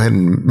easy to go ahead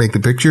and make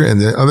the picture,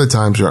 and then other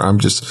times where I'm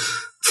just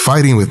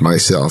fighting with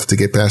myself to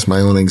get past my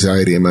own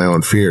anxiety and my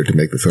own fear to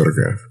make the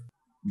photograph.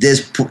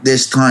 There's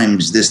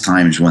times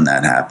when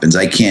that happens.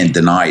 I can't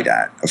deny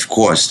that. Of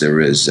course there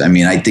is. I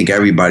mean, I think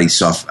everybody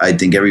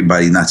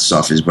not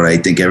suffers, but I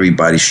think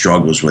everybody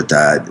struggles with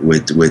that.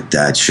 With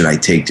that, should I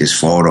take this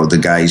photo? The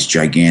guy's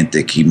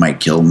gigantic. He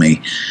might kill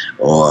me,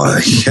 or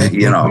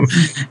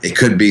it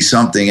could be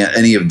something,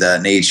 any of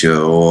that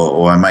nature,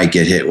 or I might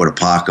get hit with a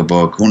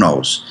pocketbook. Who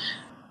knows?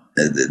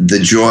 The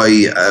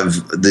joy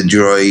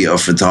of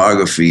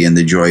photography and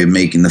the joy of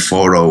making the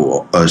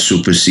photo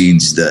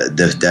supersedes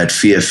that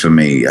fear for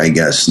me, I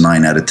guess,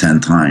 9 out of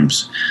 10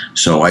 times.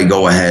 So I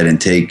go ahead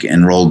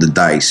and roll the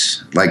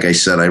dice. Like I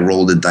said, I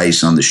roll the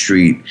dice on the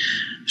street.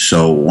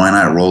 So why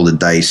not roll the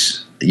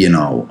dice,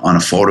 on a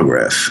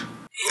photograph?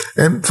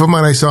 And from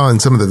what I saw in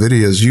some of the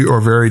videos, you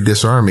are very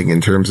disarming in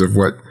terms of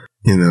what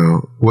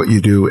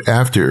you do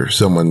after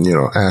someone,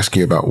 asks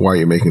you about why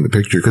you're making the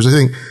picture. Because I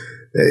think,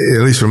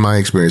 at least from my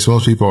experience,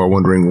 most people are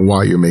wondering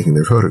why you're making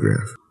their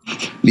photograph.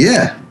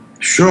 Yeah,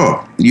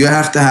 sure. You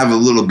have to have a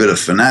little bit of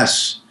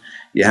finesse.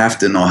 You have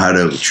to know how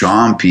to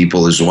charm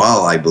people as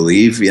well, I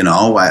believe, and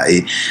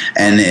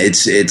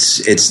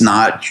it's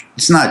not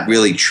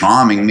really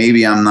charming.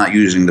 Maybe I'm not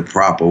using the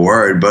proper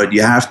word, but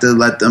you have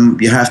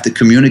to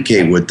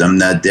communicate with them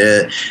that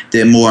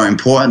they're more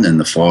important than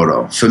the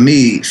photo. For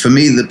me,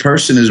 the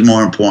person is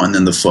more important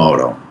than the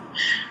photo.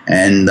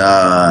 And,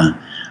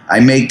 I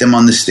make them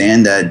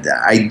understand that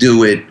I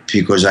do it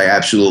because I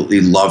absolutely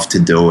love to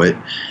do it.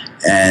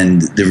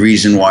 And the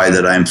reason why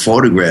that I'm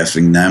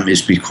photographing them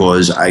is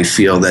because I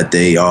feel that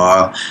they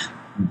are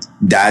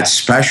that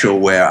special,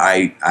 where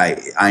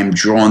I'm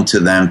drawn to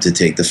them to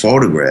take the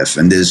photograph.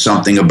 And there's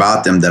something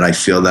about them that I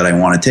feel that I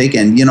want to take.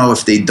 And,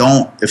 if they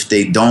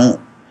don't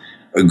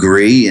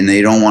agree and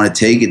they don't want to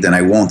take it, then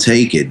I won't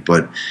take it.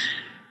 But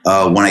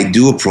when I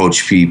do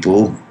approach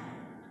people,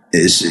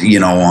 is,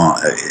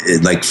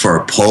 like for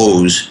a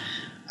pose,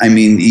 I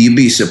mean, you'd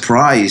be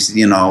surprised,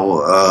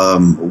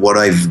 what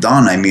I've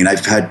done. I mean,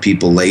 I've had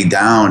people lay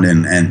down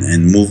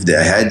and move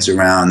their heads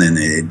around, and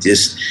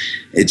it's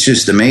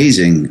just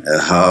amazing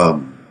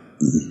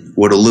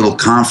what a little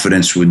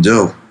confidence would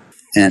do.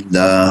 And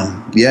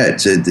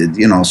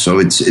so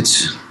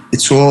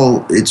it's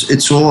all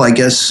I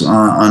guess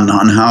on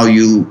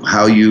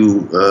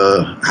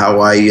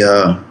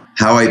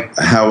how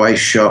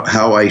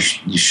I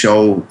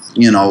show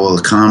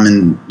a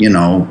common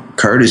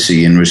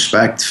courtesy and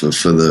respect for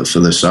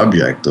the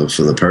subject or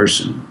for the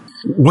person.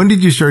 When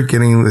did you start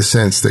getting the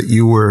sense that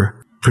you were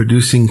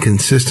producing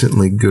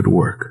consistently good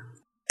work?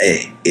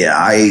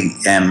 I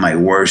am my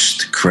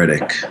worst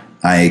critic.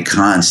 I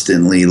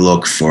constantly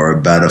look for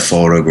a better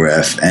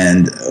photograph,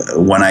 and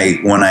when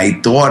I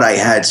thought I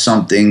had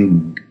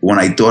something,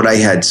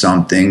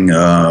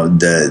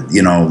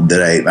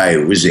 that I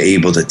was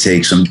able to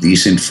take some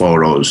decent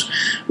photos,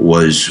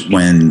 was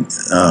when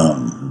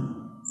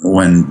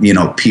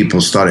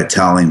people started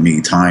telling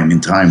me time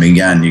and time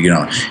again,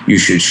 you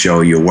should show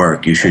your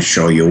work. You should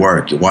show your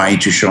work. Why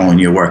aren't you showing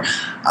your work?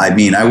 I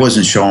mean, I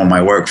wasn't showing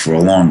my work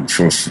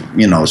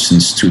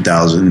since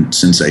 2000,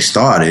 since I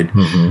started.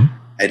 Mm-hmm.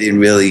 I didn't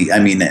really, I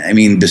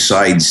mean,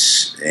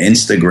 besides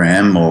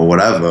Instagram or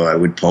whatever, I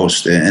would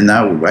post it. And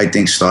that, I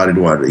think, started,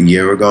 a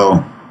year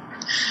ago?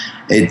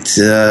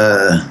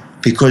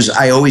 Because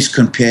I always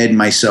compared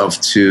myself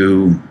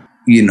to,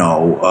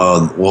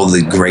 all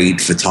the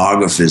great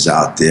photographers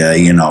out there.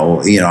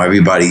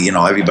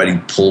 Everybody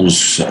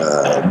pulls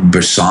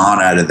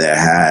Bresson out of their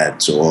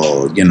hats,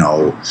 or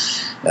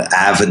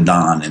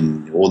Avedon,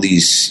 and all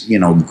these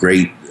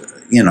great.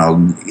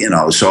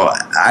 So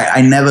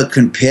I never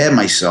compare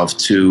myself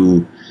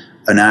to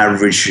an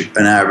average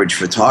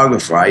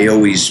photographer. I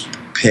always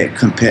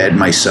compared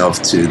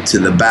myself to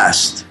the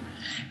best.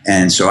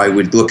 And so I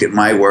would look at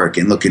my work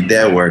and look at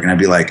their work, and I'd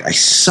be like, I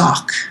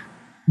suck.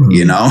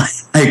 Mm-hmm.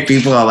 Like,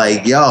 people are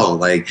like, yo,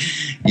 like,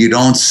 you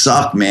don't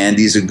suck, man.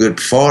 These are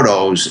good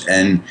photos.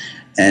 And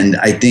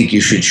I think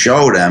you should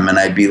show them. And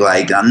I'd be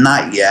like,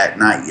 not yet.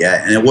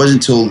 And it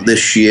wasn't until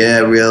this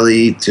year,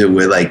 really,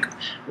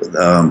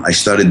 I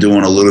started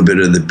doing a little bit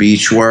of the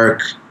beach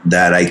work,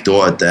 that I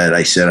thought that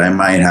I said, I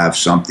might have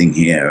something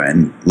here,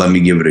 and let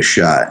me give it a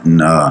shot.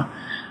 And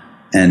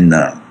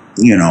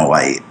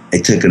I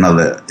took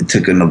another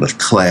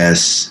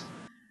class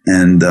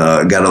and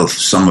got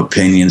some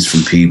opinions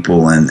from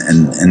people,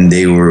 and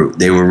they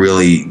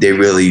really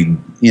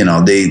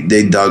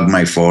they dug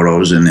my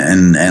photos,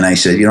 and I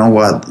said, you know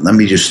what, let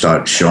me just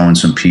start showing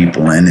some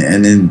people, and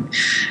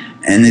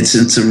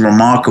it's a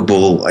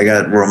remarkable. I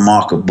got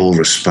remarkable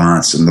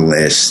response in the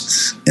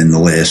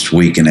last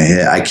week and a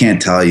half. I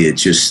can't tell you, it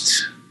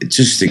just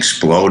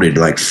exploded,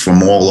 like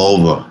from all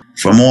over.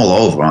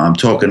 I'm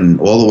talking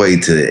all the way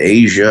to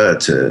Asia,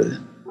 to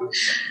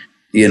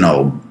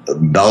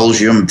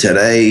Belgium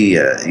today.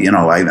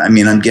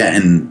 I'm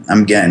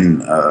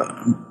getting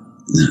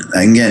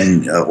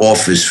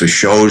offers for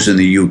shows in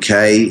the UK.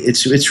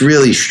 It's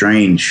really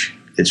strange.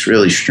 It's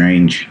really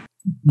strange.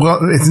 Well,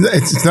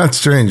 it's not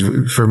strange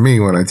for me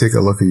when I take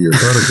a look at your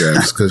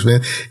photographs, because,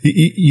 man,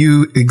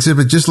 you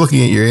exhibit, just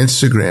looking at your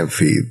Instagram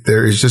feed,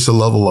 there is just a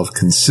level of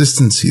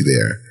consistency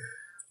there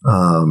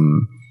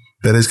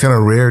that is kind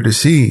of rare to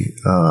see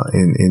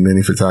in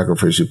many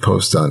photographers who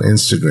post on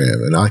Instagram.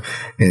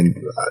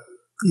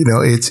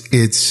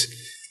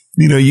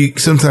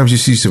 Sometimes you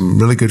see some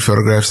really good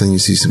photographs, and you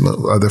see some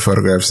other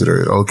photographs that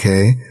are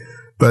okay,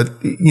 but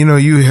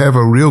you have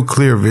a real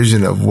clear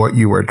vision of what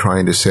you are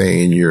trying to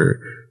say in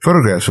your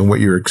photographs and what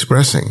you're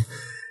expressing.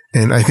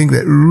 And I think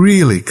that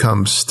really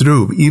comes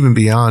through even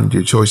beyond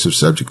your choice of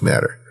subject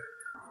matter.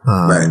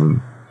 Right.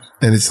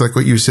 And it's like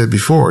what you said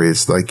before.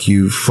 It's like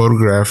you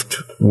photographed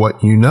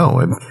what you know.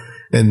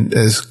 And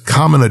as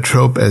common a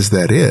trope as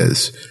that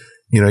is,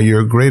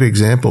 you're a great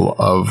example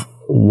of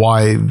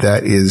why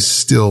that is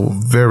still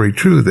very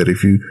true, that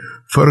if you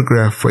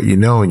photograph what you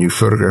know and you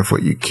photograph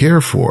what you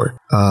care for,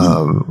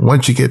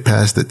 once you get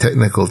past the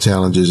technical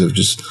challenges of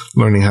just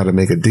learning how to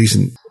make a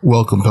decent,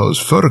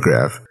 well-composed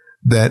photograph,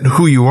 that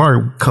who you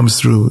are comes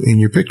through in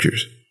your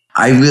pictures.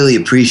 I really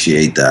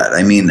appreciate that.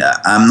 I mean,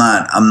 I'm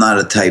not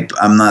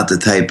the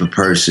type of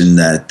person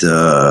that,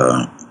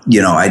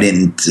 I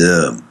didn't,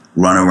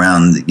 run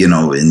around,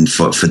 in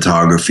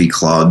photography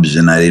clubs,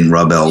 and I didn't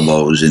rub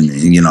elbows and,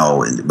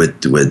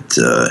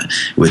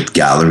 with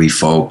gallery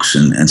folks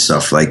and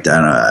stuff like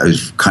that. I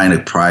was kind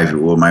of private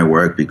with my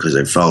work because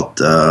I felt,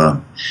 I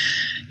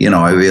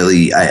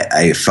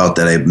felt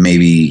that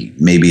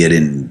maybe I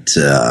didn't,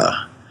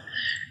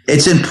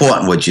 it's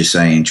important what you're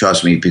saying,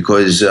 trust me,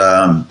 because,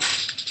 and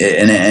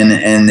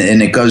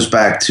it goes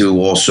back to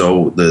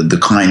also the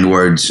kind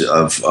words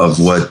of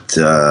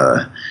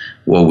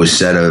what was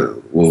said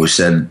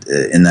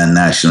in that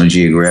National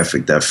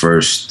Geographic, that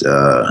first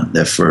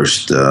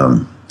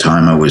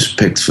time I was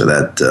picked for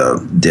that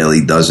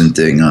Daily Dozen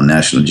thing on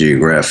National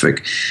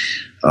Geographic.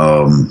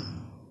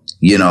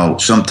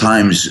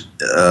 Sometimes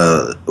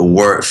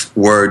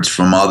words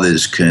from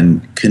others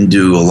can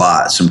do a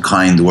lot. Some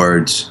kind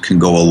words can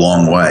go a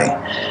long way,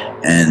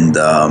 and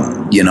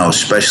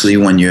especially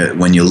when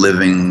you're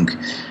living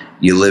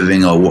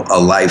a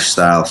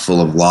lifestyle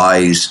full of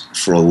lies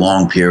for a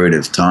long period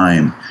of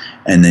time.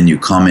 And then you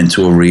come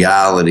into a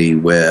reality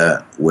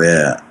where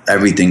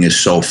everything is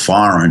so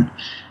foreign,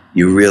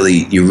 you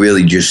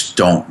really just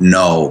don't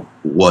know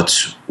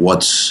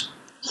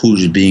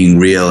who's being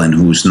real and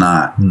who's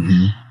not.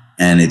 Mm-hmm.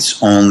 And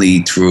it's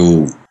only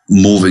through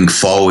moving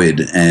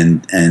forward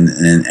and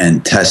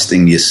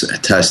testing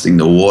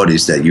the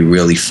waters that you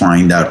really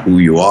find out who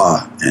you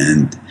are.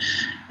 And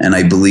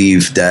I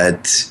believe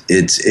that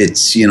it's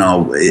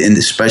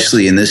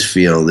especially in this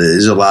field,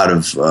 there's a lot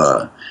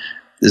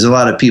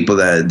of people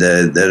that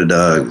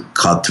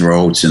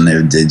cutthroats, and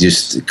they're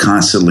just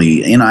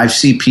constantly, I've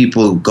seen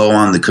people go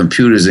on the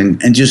computers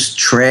and just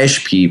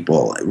trash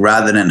people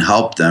rather than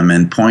help them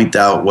and point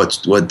out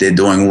what they're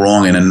doing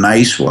wrong in a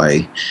nice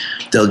way.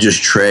 They'll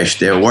just trash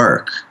their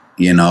work,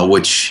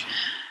 which,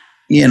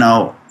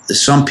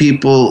 some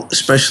people,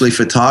 especially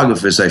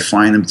photographers, I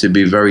find them to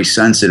be very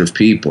sensitive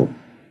people.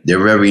 They're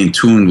very in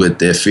tune with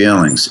their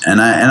feelings, and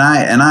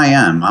I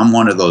am. I'm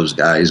one of those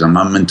guys. I'm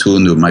in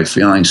tune with my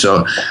feelings.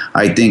 So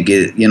I think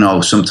it.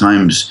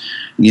 Sometimes,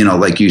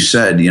 like you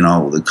said,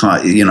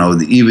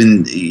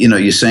 even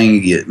you're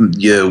saying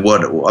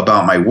what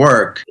about my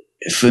work.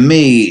 For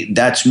me,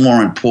 that's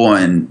more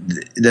important.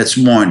 A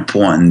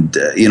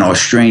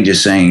stranger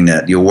saying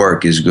that your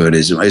work is good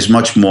is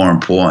much more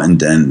important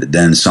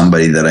than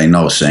somebody that I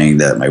know saying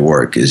that my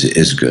work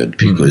is good,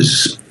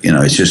 because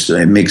it's just,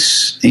 it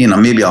makes,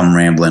 maybe I'm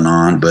rambling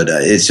on, but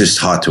it's just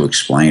hard to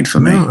explain for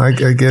me. No, I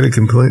get it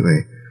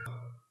completely.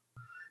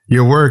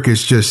 Your work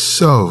is just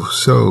so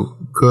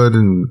good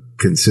and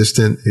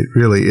consistent. It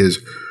really is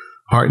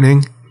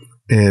heartening,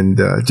 and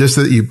just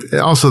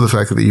that also the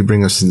fact that you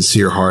bring a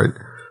sincere heart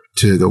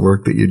to the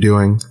work that you're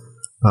doing.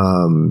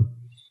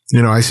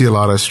 I see a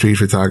lot of street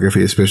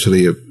photography,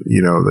 especially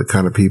the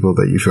kind of people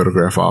that you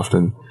photograph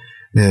often,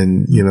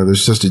 and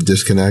there's just a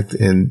disconnect,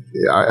 and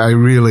I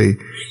really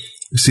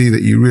see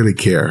that you really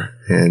care,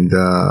 and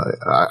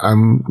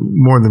I'm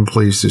more than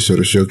pleased to sort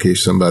of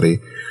showcase somebody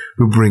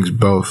who brings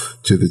both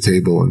to the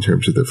table in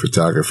terms of their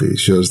photography. It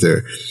shows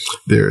their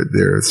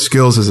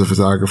skills as a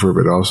photographer,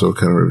 but also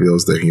kind of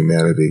reveals their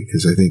humanity,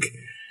 because I think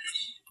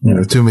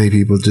Too many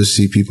people just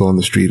see people on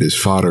the street as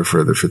fodder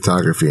for the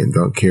photography and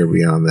don't care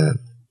beyond that.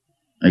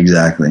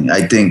 Exactly.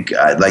 I think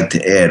I'd like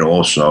to add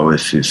also,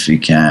 if I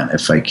can, I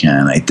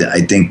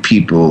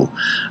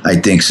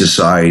think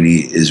society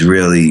is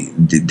really,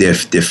 they're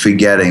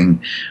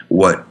forgetting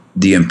what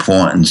the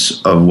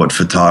importance of what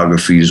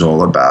photography is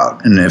all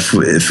about. And if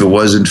it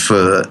wasn't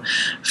for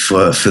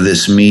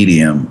this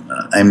medium,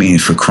 I mean,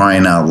 for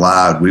crying out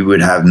loud, we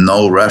would have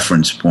no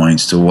reference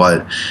points to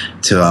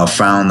our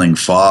founding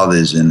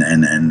fathers and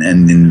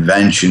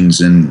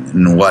inventions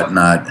and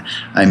whatnot.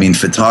 I mean,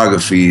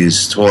 photography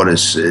has taught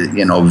us,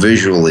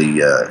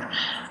 visually.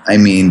 I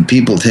mean,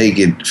 people take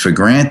it for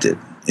granted.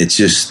 It's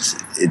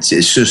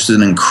just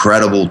an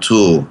incredible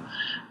tool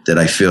that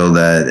I feel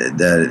that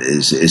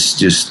is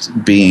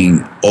just being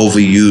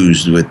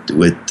overused with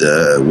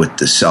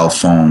the cell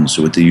phones,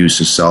 with the use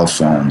of cell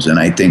phones. And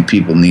I think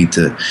people need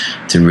to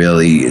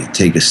really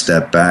take a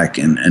step back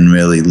and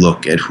really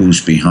look at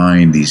who's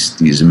behind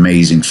these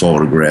amazing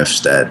photographs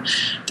that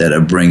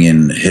are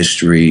bringing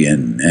history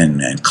and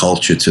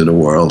culture to the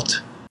world.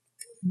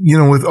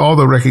 With all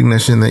the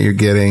recognition that you're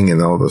getting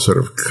and all the sort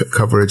of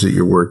coverage that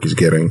your work is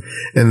getting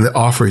and the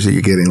offers that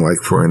you're getting, like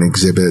for an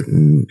exhibit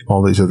and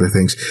all these other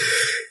things,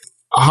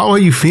 how are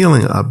you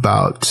feeling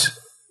about,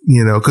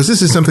 because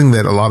this is something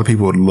that a lot of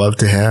people would love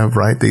to have,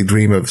 right? They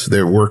dream of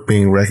their work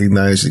being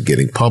recognized,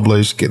 getting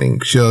published, getting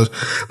shows,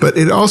 but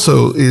it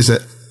also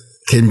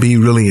can be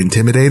really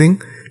intimidating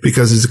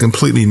because it's a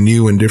completely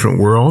new and different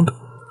world.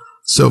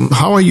 So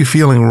how are you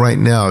feeling right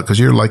now? Because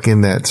you're like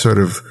in that sort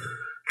of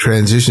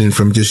transition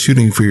from just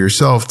shooting for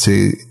yourself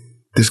to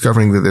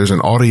discovering that there's an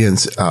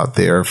audience out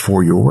there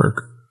for your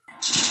work.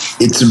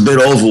 It's a bit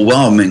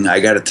overwhelming,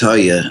 I got to tell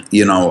you.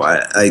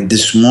 I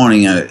this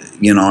morning,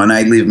 and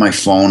I leave my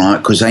phone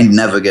on because I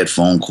never get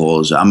phone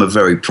calls. I'm a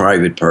very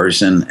private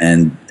person,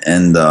 and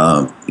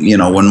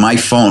when my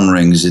phone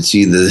rings, it's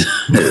either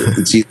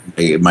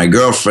my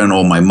girlfriend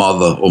or my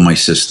mother or my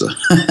sister.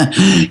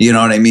 You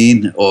know what I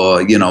mean?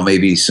 Or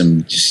maybe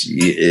some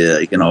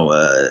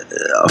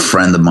a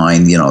friend of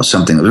mine.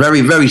 Something.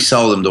 Very, very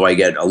seldom do I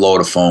get a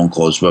load of phone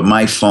calls, but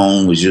my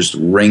phone was just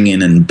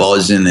ringing and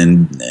buzzing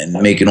and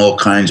making all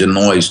kinds of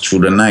noise through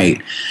the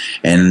night.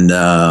 And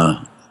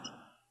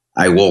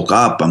I woke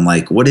up. I'm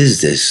like, what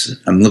is this?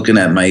 I'm looking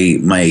at my.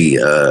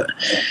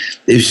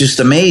 It's just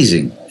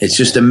amazing. It's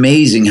just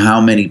amazing how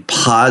many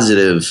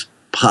positive,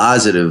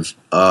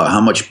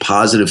 how much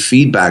positive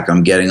feedback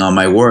I'm getting on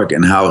my work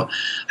and how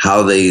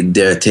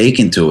they're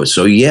taking to it.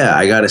 So yeah,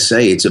 I gotta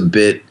say it's a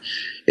bit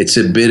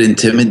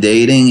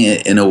intimidating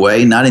in a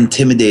way. Not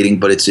intimidating,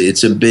 but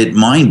it's a bit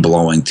mind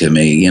blowing to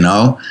me.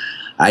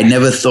 I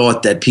never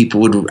thought that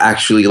people would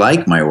actually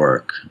like my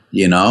work.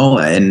 And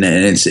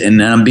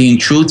I'm being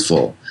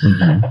truthful.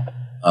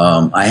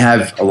 Mm-hmm. I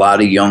have a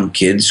lot of young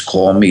kids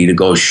call me to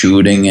go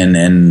shooting,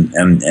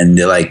 and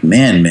they're like,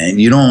 man,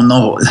 you don't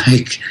know.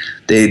 Like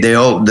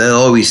they'll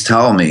always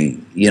tell me,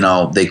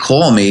 they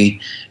call me,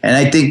 and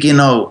I think,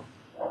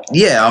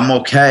 yeah, I'm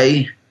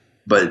okay,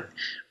 but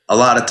a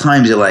lot of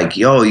times they're like,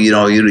 yo,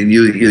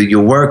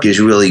 your work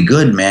is really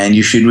good, man.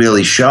 You should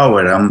really show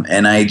it.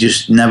 And I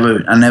just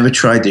never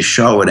tried to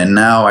show it. And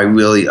now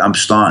I'm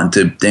starting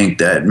to think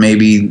that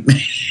maybe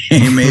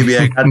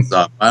I got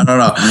something. I don't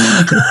know.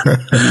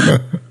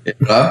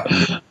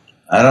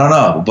 I don't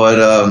know.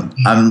 But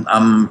I'm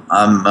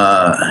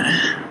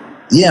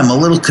a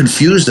little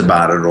confused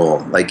about it all.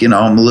 Like,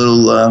 I'm a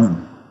little,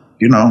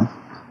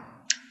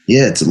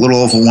 it's a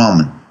little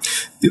overwhelming.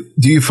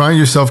 Do you find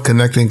yourself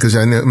connecting? Because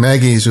I know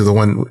Maggie is the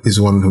one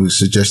who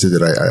suggested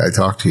that I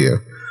talk to you.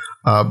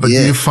 But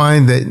yeah. Do you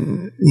find that,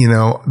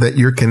 that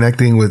you're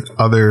connecting with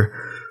other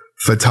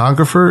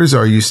photographers?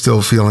 Or are you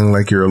still feeling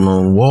like you're a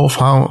lone wolf?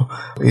 How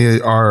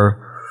are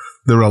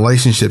the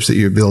relationships that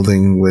you're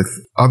building with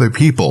other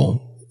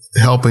people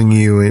helping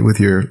you with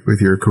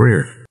your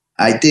career?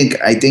 I think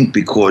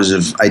because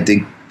of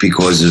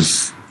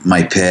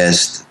my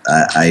past,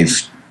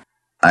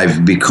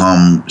 I've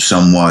become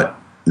somewhat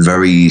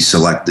very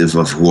selective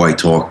of who I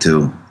talk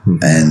to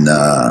and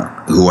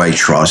who I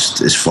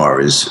trust as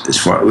far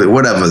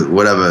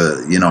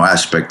whatever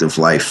aspect of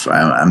life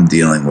I'm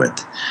dealing with.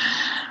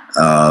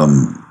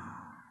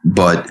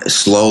 But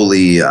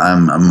slowly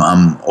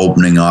I'm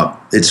opening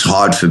up. It's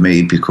hard for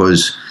me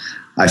because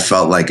I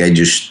felt like I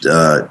just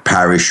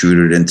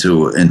parachuted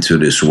into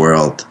this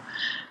world,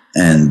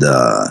 and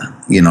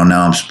now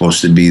I'm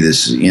supposed to be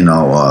this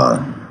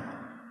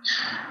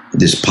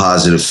this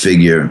positive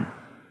figure.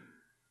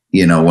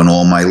 When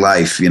all my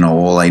life,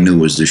 all I knew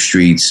was the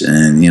streets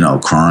and,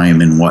 crime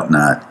and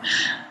whatnot.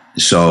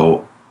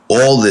 So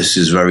all this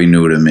is very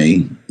new to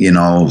me.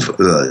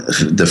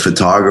 The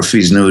photography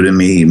is new to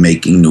me.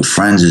 Making new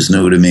friends is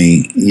new to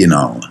me.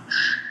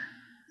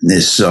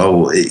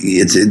 So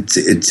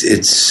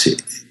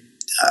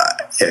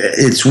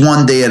it's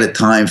one day at a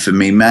time for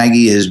me.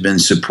 Maggie has been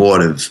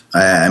supportive.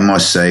 I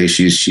must say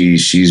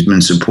she's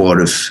been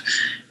supportive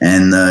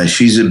And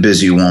she's a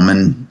busy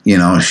woman. You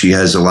know, she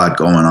has a lot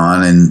going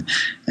on,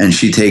 and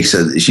she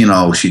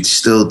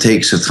still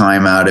takes a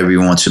time out every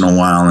once in a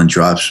while and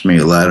drops me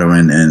a letter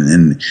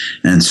and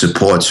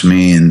supports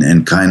me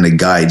and kind of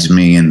guides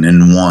me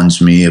and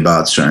warns me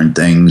about certain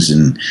things.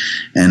 And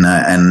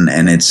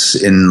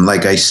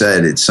like I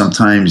said,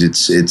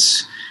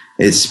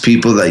 it's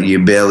people that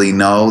you barely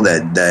know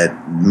the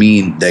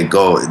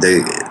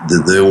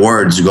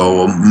words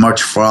go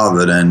much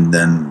farther than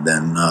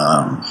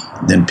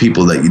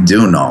people that you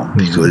do know,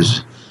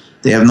 because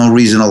they have no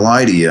reason to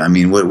lie to you. I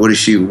mean, why would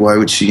she,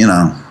 you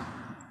know?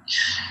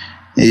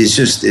 It's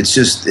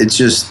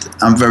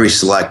just, I'm very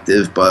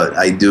selective, but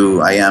I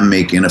am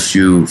making a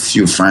few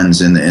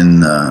friends in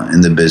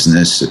the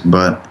business.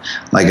 But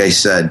like I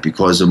said,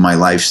 because of my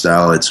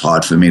lifestyle, it's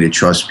hard for me to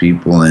trust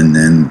people, and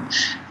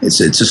it's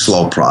a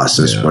slow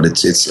process, but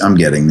I'm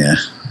getting there.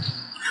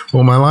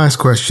 Well, my last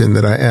question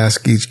that I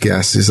ask each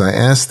guest is I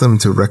ask them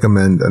to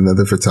recommend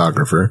another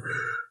photographer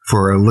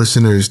for our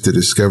listeners to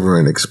discover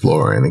and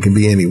explore. And it can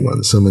be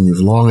anyone, someone you've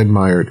long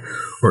admired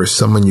or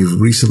someone you've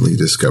recently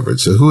discovered.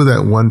 So who would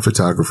that one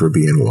photographer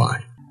be and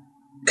why?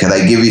 Can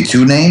I give you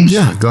two names?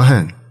 Yeah, go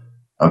ahead.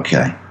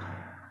 Okay.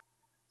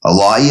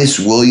 Elias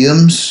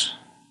Williams,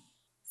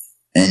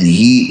 and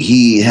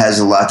he has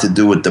a lot to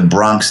do with the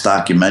Bronx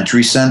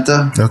Documentary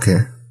Center.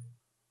 Okay.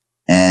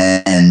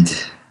 And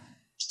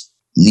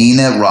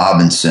Nina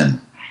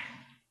Robinson.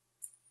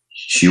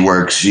 She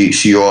works.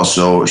 She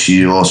also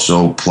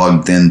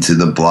plugged into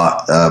the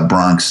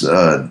Bronx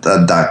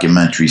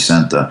Documentary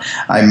Center.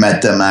 I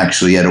met them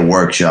actually at a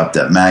workshop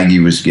that Maggie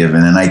was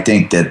given, and I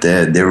think that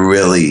they're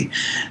really,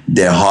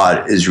 their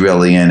heart is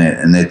really in it,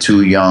 and they're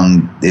two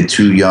young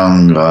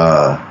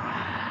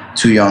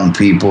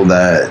people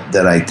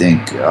that I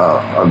think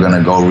are going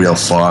to go real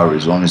far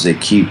as long as they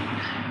keep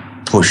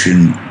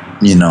pushing.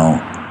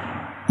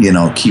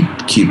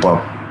 Keep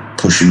up.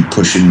 Pushing,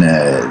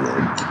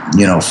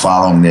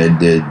 following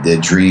their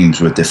dreams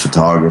with their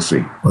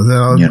photography.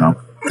 Well,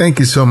 thank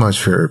you so much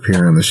for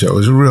appearing on the show. It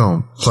was a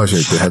real pleasure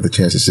to have the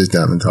chance to sit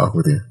down and talk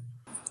with you.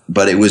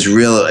 But it was a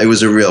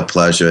real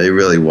pleasure. It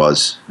really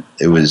was.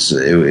 It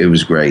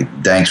was great.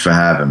 Thanks for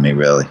having me,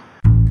 really.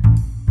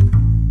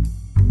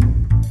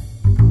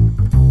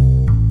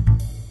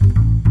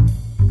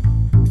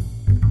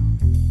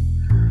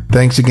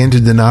 Thanks again to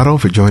Donato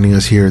for joining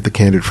us here at The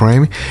Candid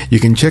Frame.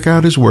 You can check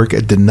out his work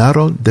at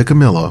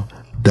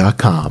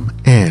DonatoDiCamillo.com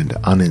and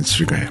on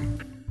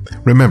Instagram.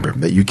 Remember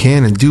that you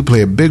can and do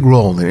play a big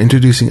role in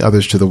introducing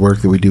others to the work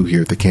that we do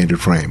here at The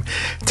Candid Frame.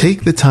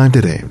 Take the time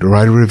today to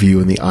write a review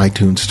in the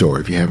iTunes store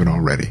if you haven't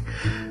already.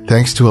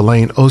 Thanks to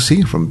Elaine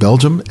Ossie from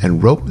Belgium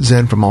and Rope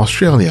Zen from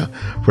Australia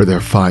for their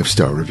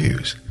 5-star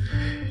reviews.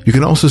 You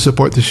can also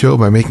support the show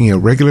by making a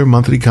regular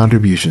monthly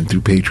contribution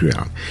through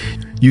Patreon.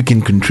 You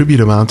can contribute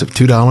amounts of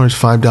 $2,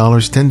 $5,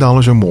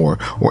 $10 or more,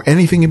 or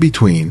anything in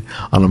between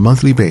on a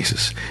monthly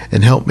basis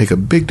and help make a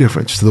big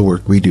difference to the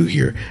work we do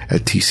here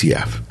at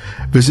TCF.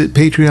 Visit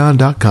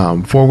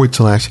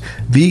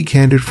patreon.com/The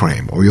Candid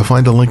Frame, or you'll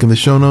find a link in the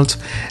show notes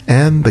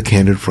and the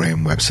Candid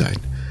Frame website.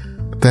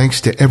 Thanks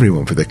to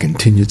everyone for their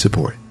continued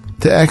support.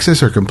 To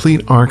access our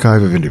complete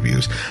archive of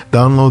interviews,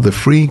 download the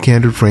free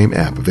Candid Frame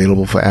app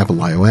available for Apple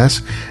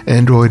iOS,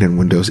 Android, and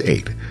Windows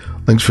 8.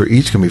 Links for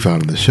each can be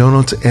found in the show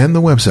notes and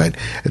the website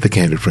at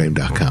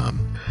thecandidframe.com.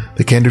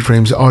 The Candid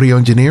Frame's audio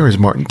engineer is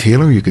Martin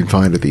Taylor. You can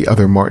find at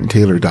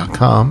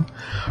theothermartintaylor.com.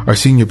 Our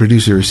senior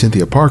producer is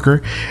Cynthia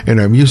Parker,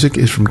 and our music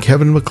is from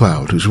Kevin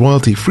MacLeod, whose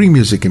royalty-free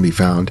music can be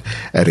found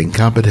at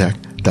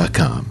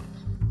Incompetech.com.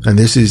 And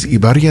this is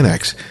Ibarian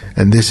X,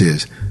 and this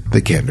is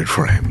The Candid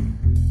Frame.